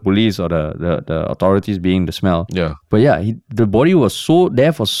tip-off to the police or the authorities being the smell. Yeah. But yeah, the body was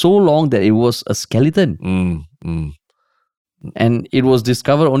there for so long that it was a skeleton. And it was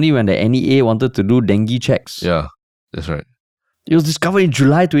discovered only when the NEA wanted to do dengue checks. Yeah. That's right. It was discovered in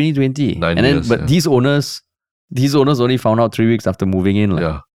July 2020. 9 years, but these owners only found out 3 weeks after moving in.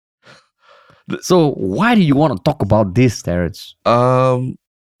 Yeah. So why do you want to talk about this, Terrence? I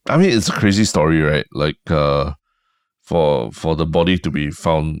mean, it's a crazy story, right? Like, for the body to be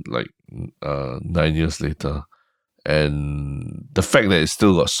found like 9 years later, and the fact that it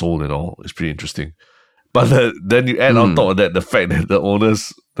still got sold and all is pretty interesting. But then you add on top of that the fact that the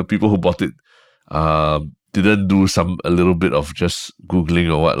owners, the people who bought it, didn't do a little bit of just Googling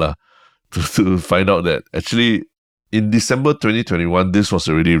or what to find out that actually in December 2021 this was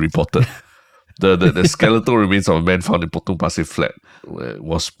already reported. The skeletal remains of a man found in Potong Pasir flat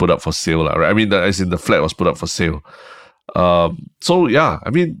was put up for sale, right? I mean, as in the flat was put up for sale. So yeah, I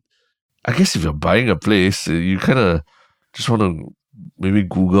mean, I guess if you're buying a place, you kind of just want to maybe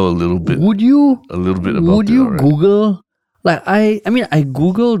Google a little bit. Would you? A little bit about it. Would you right? Google? Like I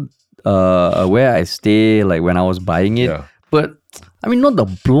Googled where I stay, like when I was buying it, but I mean not the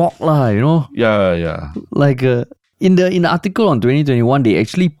block you know. Yeah. Like in the article on 2021, they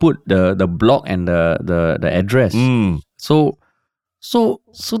actually put the block and the address. So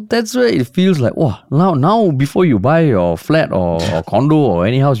that's where it feels like, now before you buy your flat or condo or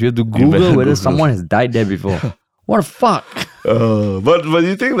any house, you have to Google whether someone has died there before. What the fuck? But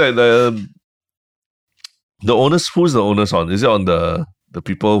you think that the owners, who's the owners on? Is it on the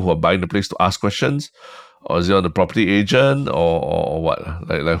people who are buying the place to ask questions, or is it on the property agent, or what?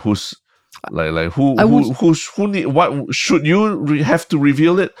 Like who's who need, what should you have to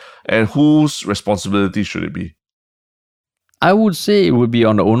reveal it, and whose responsibility should it be? I would say it would be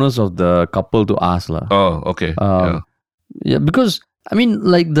on the owners of the couple to ask lah. Oh, okay. Yeah, because I mean,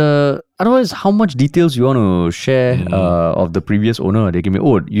 like otherwise, how much details you want to share of the previous owner? They give me,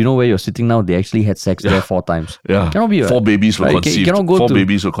 you know where you're sitting now? They actually had sex there 4 times. Yeah, cannot be 4 babies were conceived. Four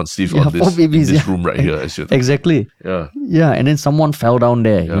babies were conceived on this, 4 babies, in this room right here. Exactly. Yeah, and then someone fell down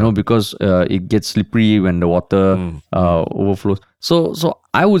there. You know, because it gets slippery when the water overflows. So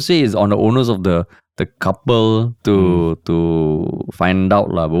I would say it's on the owners of the couple to find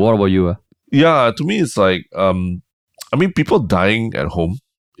out lah. But what about you? Yeah, to me it's like I mean, people dying at home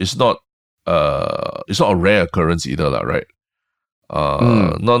is not a rare occurrence either, right?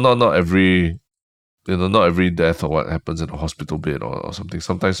 Not every not every death or what happens in a hospital bed or something.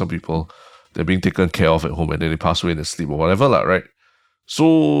 Sometimes some people, they're being taken care of at home and then they pass away in their sleep or whatever, lah, right?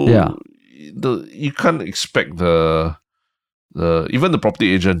 So Yeah. you can't expect even the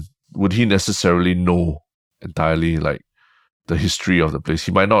property agent, would he necessarily know entirely like the history of the place?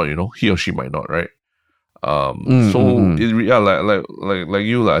 He might not, he or she might not, right? Like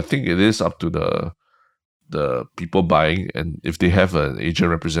you, I think it is up to the people buying, and if they have an agent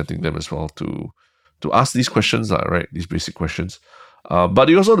representing them as well, to ask these questions, right? These basic questions.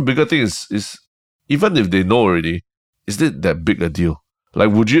 But also the bigger thing is even if they know already, is it that big a deal?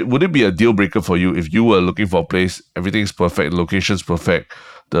 Like, would it be a deal breaker for you if you were looking for a place, everything's perfect, the location's perfect,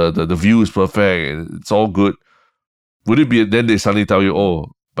 the view is perfect, it's all good? Would it be then they suddenly tell you,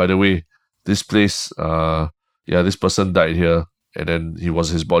 oh, by the way, this place, this person died here, and then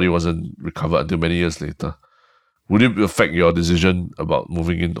his body wasn't recovered until many years later? Would it affect your decision about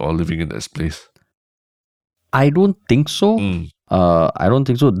moving in or living in this place? I don't think so. I don't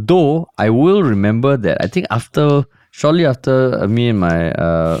think so. Though I will remember that I think shortly after me and my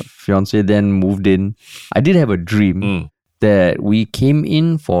fiance then moved in, I did have a dream that we came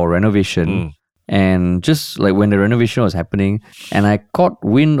in for renovation. And just like when the renovation was happening, and I caught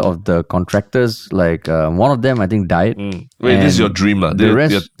wind of the contractors, like one of them I think died. Wait, this is your dream, lah? The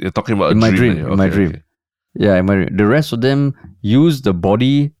rest, you're talking about in my dream. In my dream. Okay. Yeah, in my dream. The rest of them used the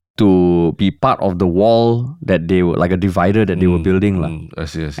body to be part of the wall that they were, like a divider that they were building. I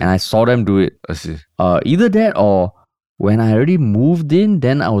see. And I saw them do it. I see. Either that or when I already moved in,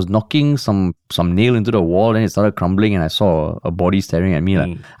 then I was knocking some nail into the wall and it started crumbling and I saw a body staring at me.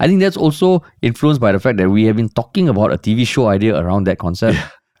 I think that's also influenced by the fact that we have been talking about a TV show idea around that concept.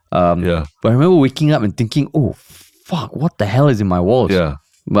 But I remember waking up and thinking, oh, fuck, what the hell is in my walls? Yeah.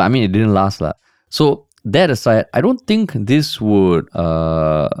 But I mean, it didn't last. So that aside, I don't think this would,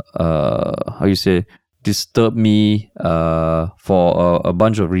 disturb me for a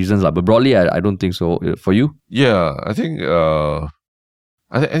bunch of reasons. But broadly, I don't think so. For you? Yeah, I think,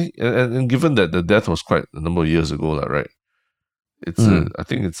 and given that the death was quite a number of years ago, right? I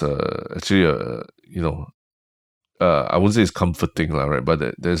think it's actually I wouldn't say it's comforting, right?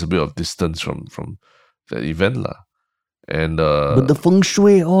 But there's a bit of distance from that event, and but the feng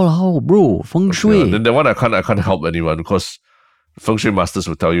shui, all how, bro? Feng shui. Then that one I can't help anyone because feng shui masters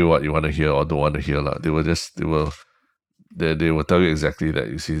will tell you what you want to hear or don't want to hear, They will tell you exactly that.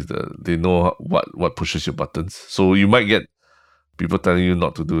 You see, they know what pushes your buttons. So you might get people telling you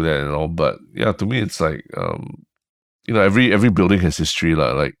not to do that and all, but yeah, to me it's like every building has history,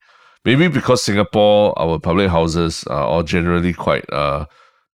 like maybe because Singapore, our public houses are all generally quite they're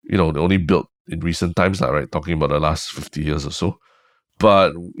only built in recent times, right? Talking about the last 50 years or so.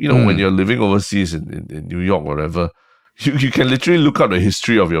 But when you're living overseas in New York or whatever, you can literally look up the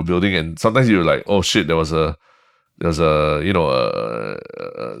history of your building, and sometimes you're like, oh shit, there was a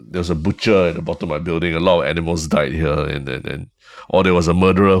butcher at the bottom of my building. A lot of animals died here, and or there was a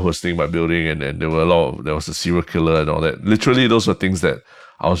murderer who was staying in my building, and there was a serial killer and all that. Literally, those were things that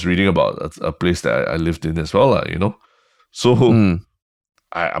I was reading about a place that I lived in as well, So,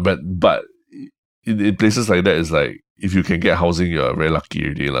 but in places like that, it's like, if you can get housing, you're very lucky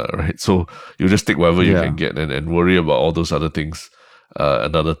already, right? So you just take whatever you can get and worry about all those other things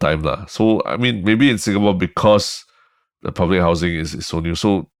another time. So, I mean, maybe in Singapore, because the public housing is so new.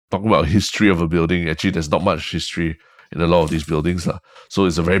 So talking about history of a building, actually, there's not much history in a lot of these buildings. So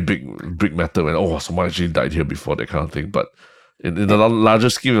it's a very big matter when, someone actually died here before, that kind of thing. But in the larger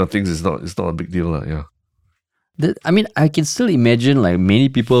scheme of things, it's not a big deal. Yeah. I mean, I can still imagine like many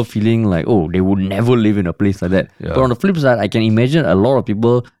people feeling like, they would never live in a place like that. Yeah. But on the flip side, I can imagine a lot of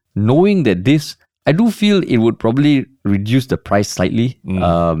people knowing that I do feel it would probably reduce the price slightly.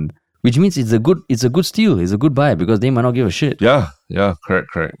 Which means it's a good steal, it's a good buy because they might not give a shit. Yeah, correct.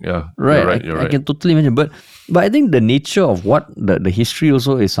 Yeah, right. You're right. I can totally imagine, but I think the nature of what the history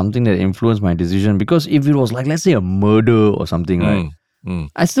also is something that influenced my decision. Because if it was like, let's say, a murder or something, right?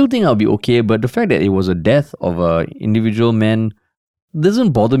 I still think I'll be okay. But the fact that it was a death of an individual man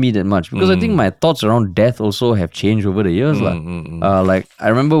doesn't bother me that much, because I think my thoughts around death also have changed over the years. Like I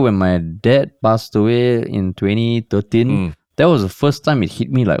remember when my dad passed away in 2013. That was the first time it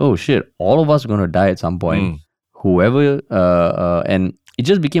hit me like, oh shit, all of us are going to die at some point. Whoever, and it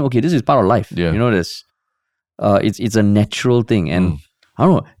just became, okay, this is part of life. Yeah. This, it's a natural thing. And I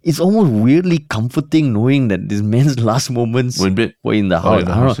don't know, it's almost weirdly comforting knowing that this man's last moments were in the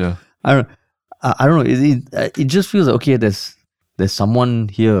house. I don't know. It just feels like, okay, there's someone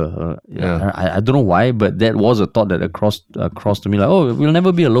here. I don't know why, but that was a thought that crossed to me like, oh, we'll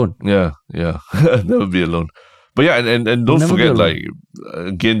never be alone. Yeah. Never be alone. But yeah, and don't Never be forget, alone. like,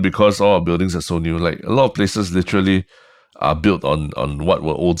 again, because all our buildings are so new, like a lot of places literally are built on what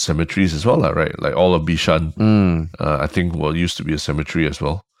were old cemeteries as well, right? Like all of Bishan, I think used to be a cemetery as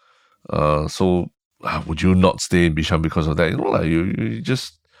well. So would you not stay in Bishan because of that? You know, like you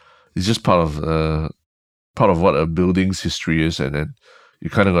just, it's just part of what a building's history is, and then you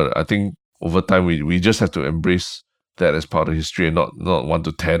kind of got. I think over time we just have to embrace that as part of history and not want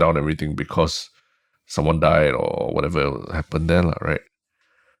to tear down everything because someone died or whatever happened there, right?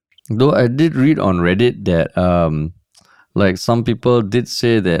 Though I did read on Reddit that like some people did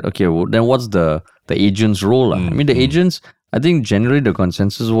say that, okay, well, then what's the agent's role? I mean, the agents, I think generally the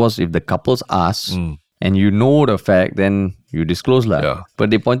consensus was if the couples ask and you know the fact, then you disclose. Yeah. But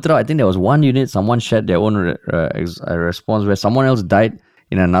they pointed out, I think there was one unit, someone shared their own response where someone else died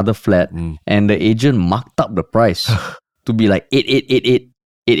in another flat and the agent marked up the price to be like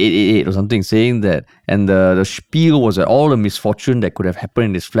 888 or something, saying that, and the spiel was that all the misfortune that could have happened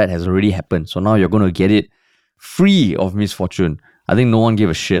in this flat has already happened. So now you're going to get it free of misfortune. I think no one gave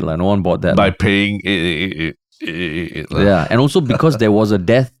a shit. No one bought that. By paying 888. Yeah, and also because there was a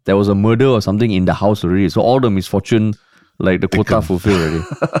death, there was a murder or something in the house already. So all the misfortune, like the quota fulfilled already.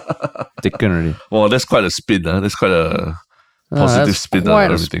 Taken already. Well, that's quite a spin. That's quite a positive spin on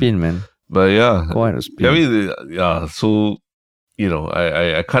everything. Quite a spin, man. But yeah. Quite a spin. I mean, yeah, so, you know,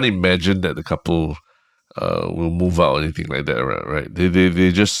 I can't imagine that the couple will move out or anything like that, right?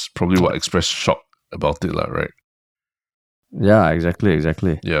 They just probably express shock about it, right? Yeah,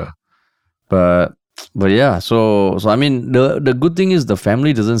 exactly. Yeah. But yeah, so I mean, the good thing is the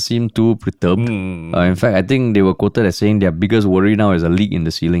family doesn't seem too perturbed. In fact, I think they were quoted as saying their biggest worry now is a leak in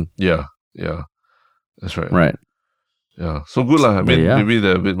the ceiling. Yeah, that's right. Right. Yeah, so good lah. I mean, yeah. Maybe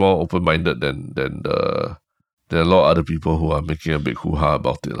they're a bit more open-minded than there are a lot of other people who are making a big hoo-ha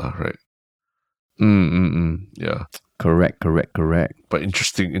about it lah, right? Yeah. Correct. But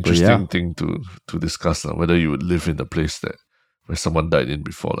interesting yeah. thing to discuss lah, whether you would live in a place where someone died in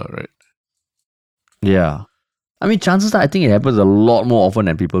before lah, right? Yeah. I mean, chances are I think it happens a lot more often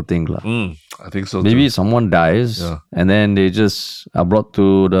than people think lah. I think so. Maybe too. someone dies and then they just are brought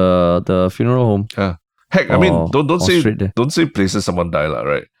to the funeral home. Yeah. Heck, I mean, don't say places someone died lah,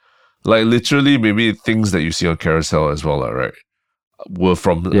 right? Like literally, maybe things that you see on Carousel as well, lah, right? Were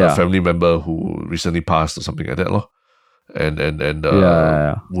from a family member who recently passed or something like that, lor. And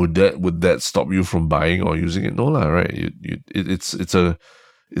would that stop you from buying or using it? No lah, right? It's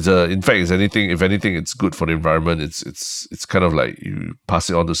in fact, if anything, it's good for the environment. It's kind of like you pass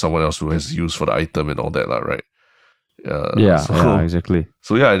it on to someone else who has use for the item and all that lah, right? Exactly.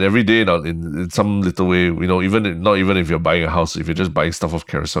 So yeah, and every day in some little way, you know, not even if you're buying a house, if you're just buying stuff off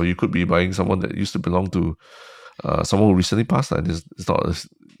Carousel, you could be buying someone that used to belong to someone who recently passed. And it's not,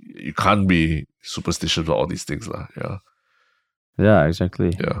 you can't be superstitious about all these things lah. Yeah,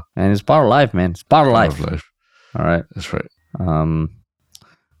 exactly. Yeah, and it's part of life, man. It's part of life. All right, that's right.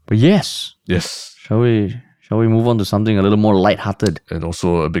 But yes. Shall we move on to something a little more lighthearted? And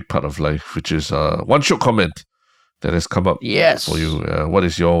also a big part of life, which is one short comment that has come up for you. What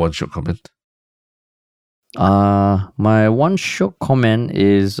is your one short comment? My one short comment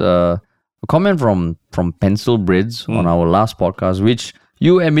is a comment from Pencil Brids on our last podcast, which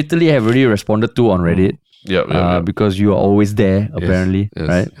you admittedly have already responded to on Reddit. Yeah. Because you are always there, apparently,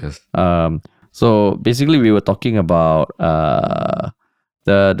 right? Yes. So basically, we were talking about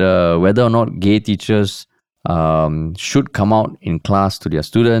the whether or not gay teachers should come out in class to their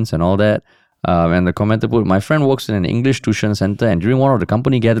students and all that. And the commenter put, my friend works in an English tuition center, and during one of the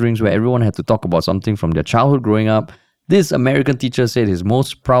company gatherings where everyone had to talk about something from their childhood growing up, this American teacher said his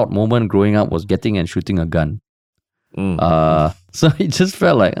most proud moment growing up was getting and shooting a gun. So it just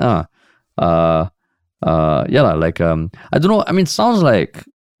felt like, I don't know. I mean, sounds like,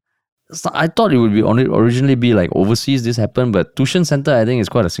 I thought it would be originally be like overseas this happened, but tuition center, I think, is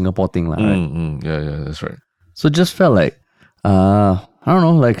quite a Singapore thing, right? Yeah, that's right. So it just felt like, I don't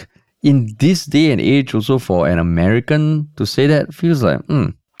know, like in this day and age, also for an American to say that feels like,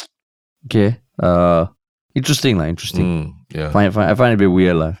 okay, interesting. Yeah, I find it a bit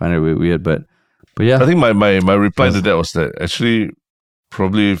weird, but yeah. I think my reply to that was that actually,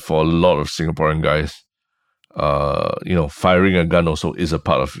 probably for a lot of Singaporean guys, firing a gun also is a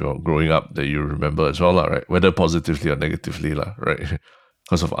part of your growing up that you remember as well, right? Whether positively or negatively, right?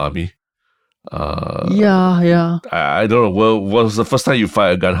 Because of army. Yeah. I don't know. Well, what was the first time you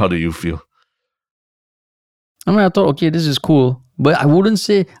fired a gun? How do you feel? I mean, I thought, okay, this is cool. But I wouldn't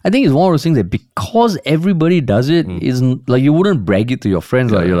say, I think it's one of those things that because everybody does it, is like you wouldn't brag it to your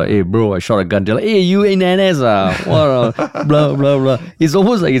friends. Like, you're like, hey, bro, I shot a gun. They're like, hey, you in NS, what, blah, blah, blah. It's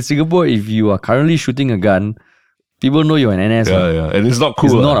almost like in Singapore, if you are currently shooting a gun, people know you're an NS. Yeah. And it's not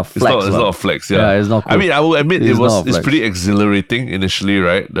cool. It's not a flex. It's not a flex. Yeah. Yeah, it's not cool. I mean, I will admit it's flex. pretty exhilarating initially,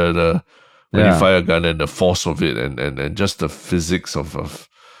 right? When you fire a gun and the force of it and just the physics of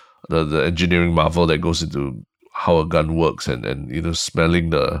the engineering marvel that goes into how a gun works and smelling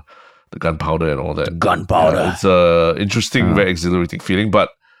the gunpowder and all that. Gunpowder. Yeah, it's a interesting, very exhilarating feeling. But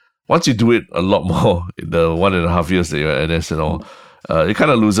once you do it a lot more in the 1.5 years that you're at NS and all, it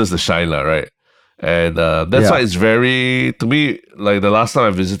kind of loses the shine, right? And that's why it's very, to me, like the last time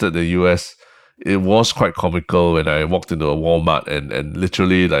I visited the US, it was quite comical when I walked into a Walmart and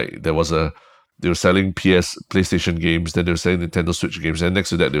literally like they were selling PlayStation games, then they were selling Nintendo Switch games, and next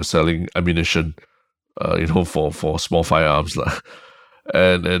to that they were selling ammunition, for small firearms.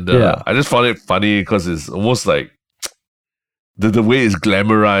 And I just found it funny because it's almost like the way it's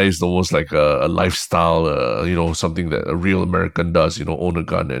glamorized, almost like a lifestyle, something that a real American does, own a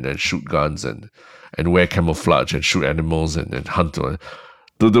gun and shoot guns and wear camouflage and shoot animals and hunt.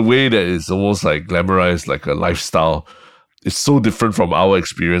 The way that it's almost like glamorized like a lifestyle, it's so different from our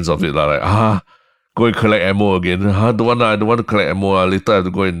experience of it. Like, go and collect ammo again. I don't want to collect ammo. Later I have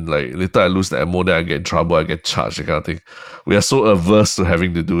to go and later I lose the ammo, then I get in trouble, I get charged, that kind of thing. We are so averse to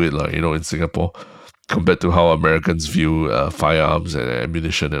having to do it, in Singapore, compared to how Americans view firearms and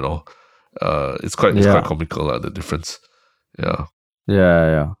ammunition and all. It's quite comical, the difference. Yeah.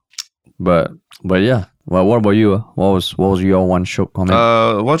 Yeah. But yeah. Well, what about you? What was your one shot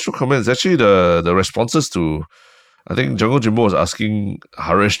comment? One shot comment is actually the responses to, I think Jungle Jimbo was asking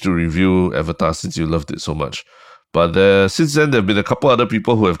Harish to review Avatar since you loved it so much. But since then, there have been a couple other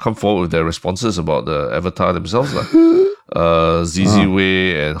people who have come forward with their responses about the Avatar themselves. ZZ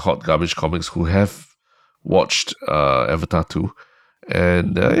Way and Hot Garbage Comics, who have watched Avatar 2.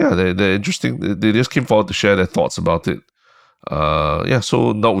 And they're interesting. They just came forward to share their thoughts about it.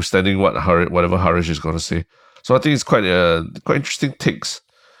 So notwithstanding whatever Harish is going to say. So I think it's quite interesting takes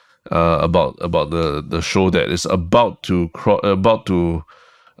about the show that is about to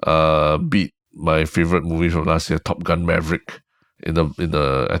beat my favorite movie from last year, Top Gun Maverick, in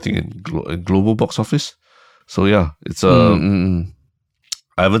the I think in global box office. So yeah, it's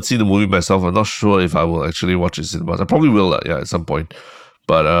I haven't seen the movie myself. I'm not sure if I will actually watch it in cinemas. I probably will, at some point.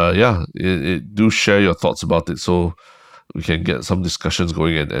 But do share your thoughts about it so we can get some discussions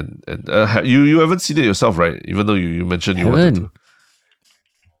going. And you haven't seen it yourself, right? Even though you mentioned you wanted to.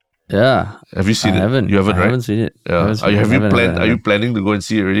 Yeah. Have you seen it? Haven't. You haven't, right? I haven't seen it. Yeah. Are you planning to go and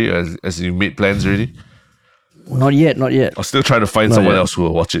see it already? As you made plans already? Not yet. I'm still trying to find someone else who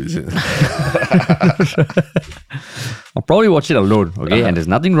will watch it. Is it? I'll probably watch it alone, okay? And there's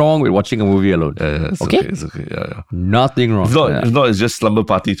nothing wrong with watching a movie alone. It's okay. It's okay. Yeah. Nothing wrong. If not, it's just Slumber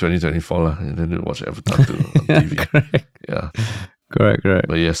Party 2024 and then you watch Avatar 2 on TV. Correct. Yeah. Correct.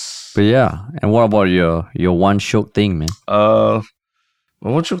 But yes. But yeah. And what about your one shock thing, man? My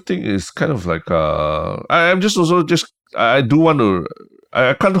one shock thing is kind of like I do want to.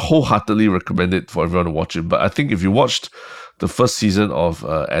 I can't wholeheartedly recommend it for everyone to watch it, but I think if you watched the first season of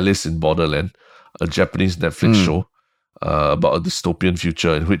Alice in Borderland, a Japanese Netflix show about a dystopian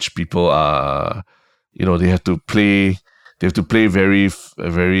future in which people are, they have to play very,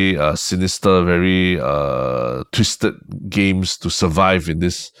 very sinister, very twisted games to survive in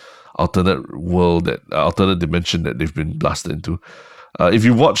this alternate dimension that they've been blasted into. If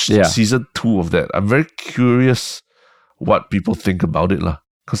you watched season 2 of that, I'm very curious what people think about it,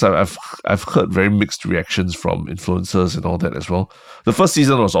 because I've heard very mixed reactions from influencers and all that as well. The first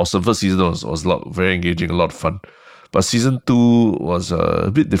season was awesome. First season was very engaging, a lot of fun. But season 2 was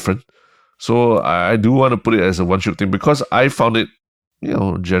a bit different. So I do want to put it as a one-shot thing because I found it,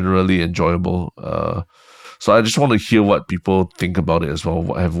 generally enjoyable. So I just want to hear what people think about it as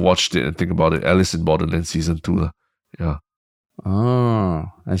well. Have watched it and think about it. Alice in Borderland season 2, yeah. Oh,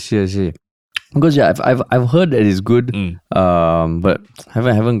 I see. Because I've heard that it's good, but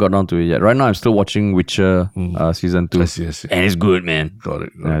haven't got down to it yet. Right now, I'm still watching Witcher season 2. I see. And it's good, man. Got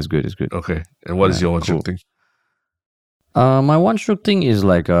it. Yeah, it's good. Okay. And what is your one-shot thing? My one-shot thing is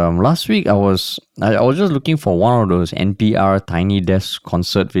like last week I was just looking for one of those NPR Tiny Desk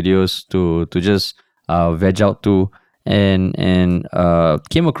concert videos to just veg out to, and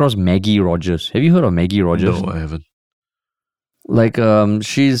came across Maggie Rogers. Have you heard of Maggie Rogers? No, I haven't. Like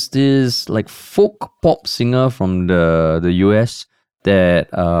she's this like folk pop singer from the US that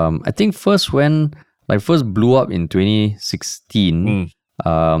I think first blew up in 2016,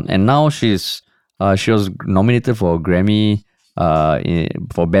 and now she was nominated for a Grammy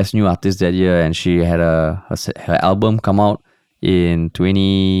for Best New Artist that year, and she had her album come out in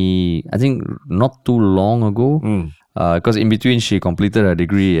I think not too long ago, because in between she completed her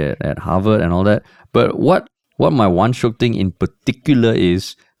degree at Harvard and all that. But what what my one shock thing in particular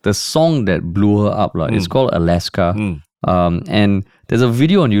is the song that blew her up. It's called Alaska. And there's a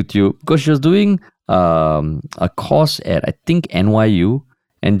video on YouTube because she was doing a course at, I think, NYU.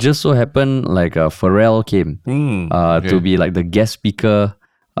 And just so happened, Pharrell came to be like the guest speaker.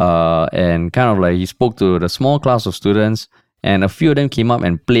 And kind of like he spoke to the small class of students. And a few of them came up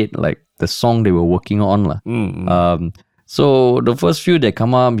and played like the song they were working on. So the first few that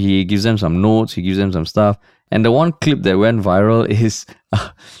come up, he gives them some notes, he gives them some stuff. And the one clip that went viral is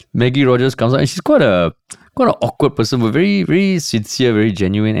Maggie Rogers comes out, and she's quite an awkward person, but very, very sincere, very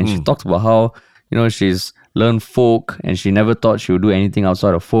genuine. And she talks about how, she's learned folk and she never thought she would do anything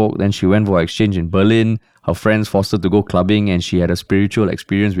outside of folk. Then she went for exchange in Berlin. Her friends forced her to go clubbing and she had a spiritual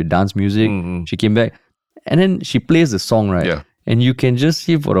experience with dance music. She came back and then she plays the song, right? Yeah. And you can just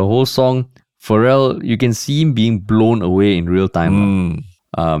see for the whole song, Pharrell, you can see him being blown away in real time.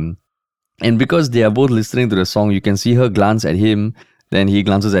 And because they are both listening to the song, you can see her glance at him, then he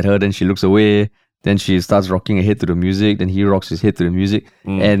glances at her, then she looks away, then she starts rocking her head to the music, then he rocks his head to the music.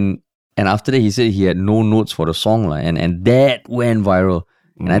 And after that, he said he had no notes for the song, and that went viral.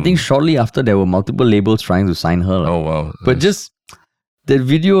 And I think shortly after, there were multiple labels trying to sign her. Oh, wow. But just that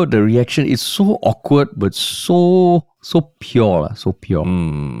video, the reaction is so awkward, but so pure, so pure.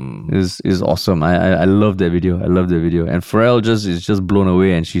 Is awesome. I love that video. And Pharrell is just blown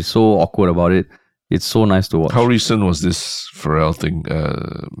away, and she's so awkward about it. It's so nice to watch. How recent was this Pharrell thing,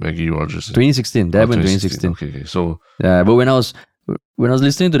 Maggie Rogers? 2016. That happened in 2016. Okay. So but when I was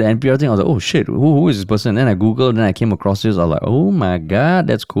listening to the NPR thing, I was like, oh shit, who is this person? Then I Googled, then I came across this. I was like, oh my God,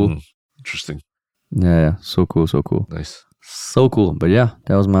 that's cool. Interesting. Yeah, so cool. Nice. So cool. But yeah,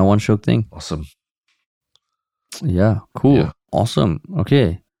 that was my one shock thing. Awesome. Yeah, cool. Yeah. Awesome.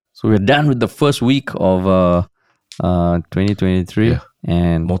 Okay. So we're done with the first week of 2023. Yeah.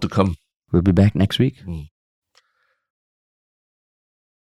 And More to come. we'll be back next week.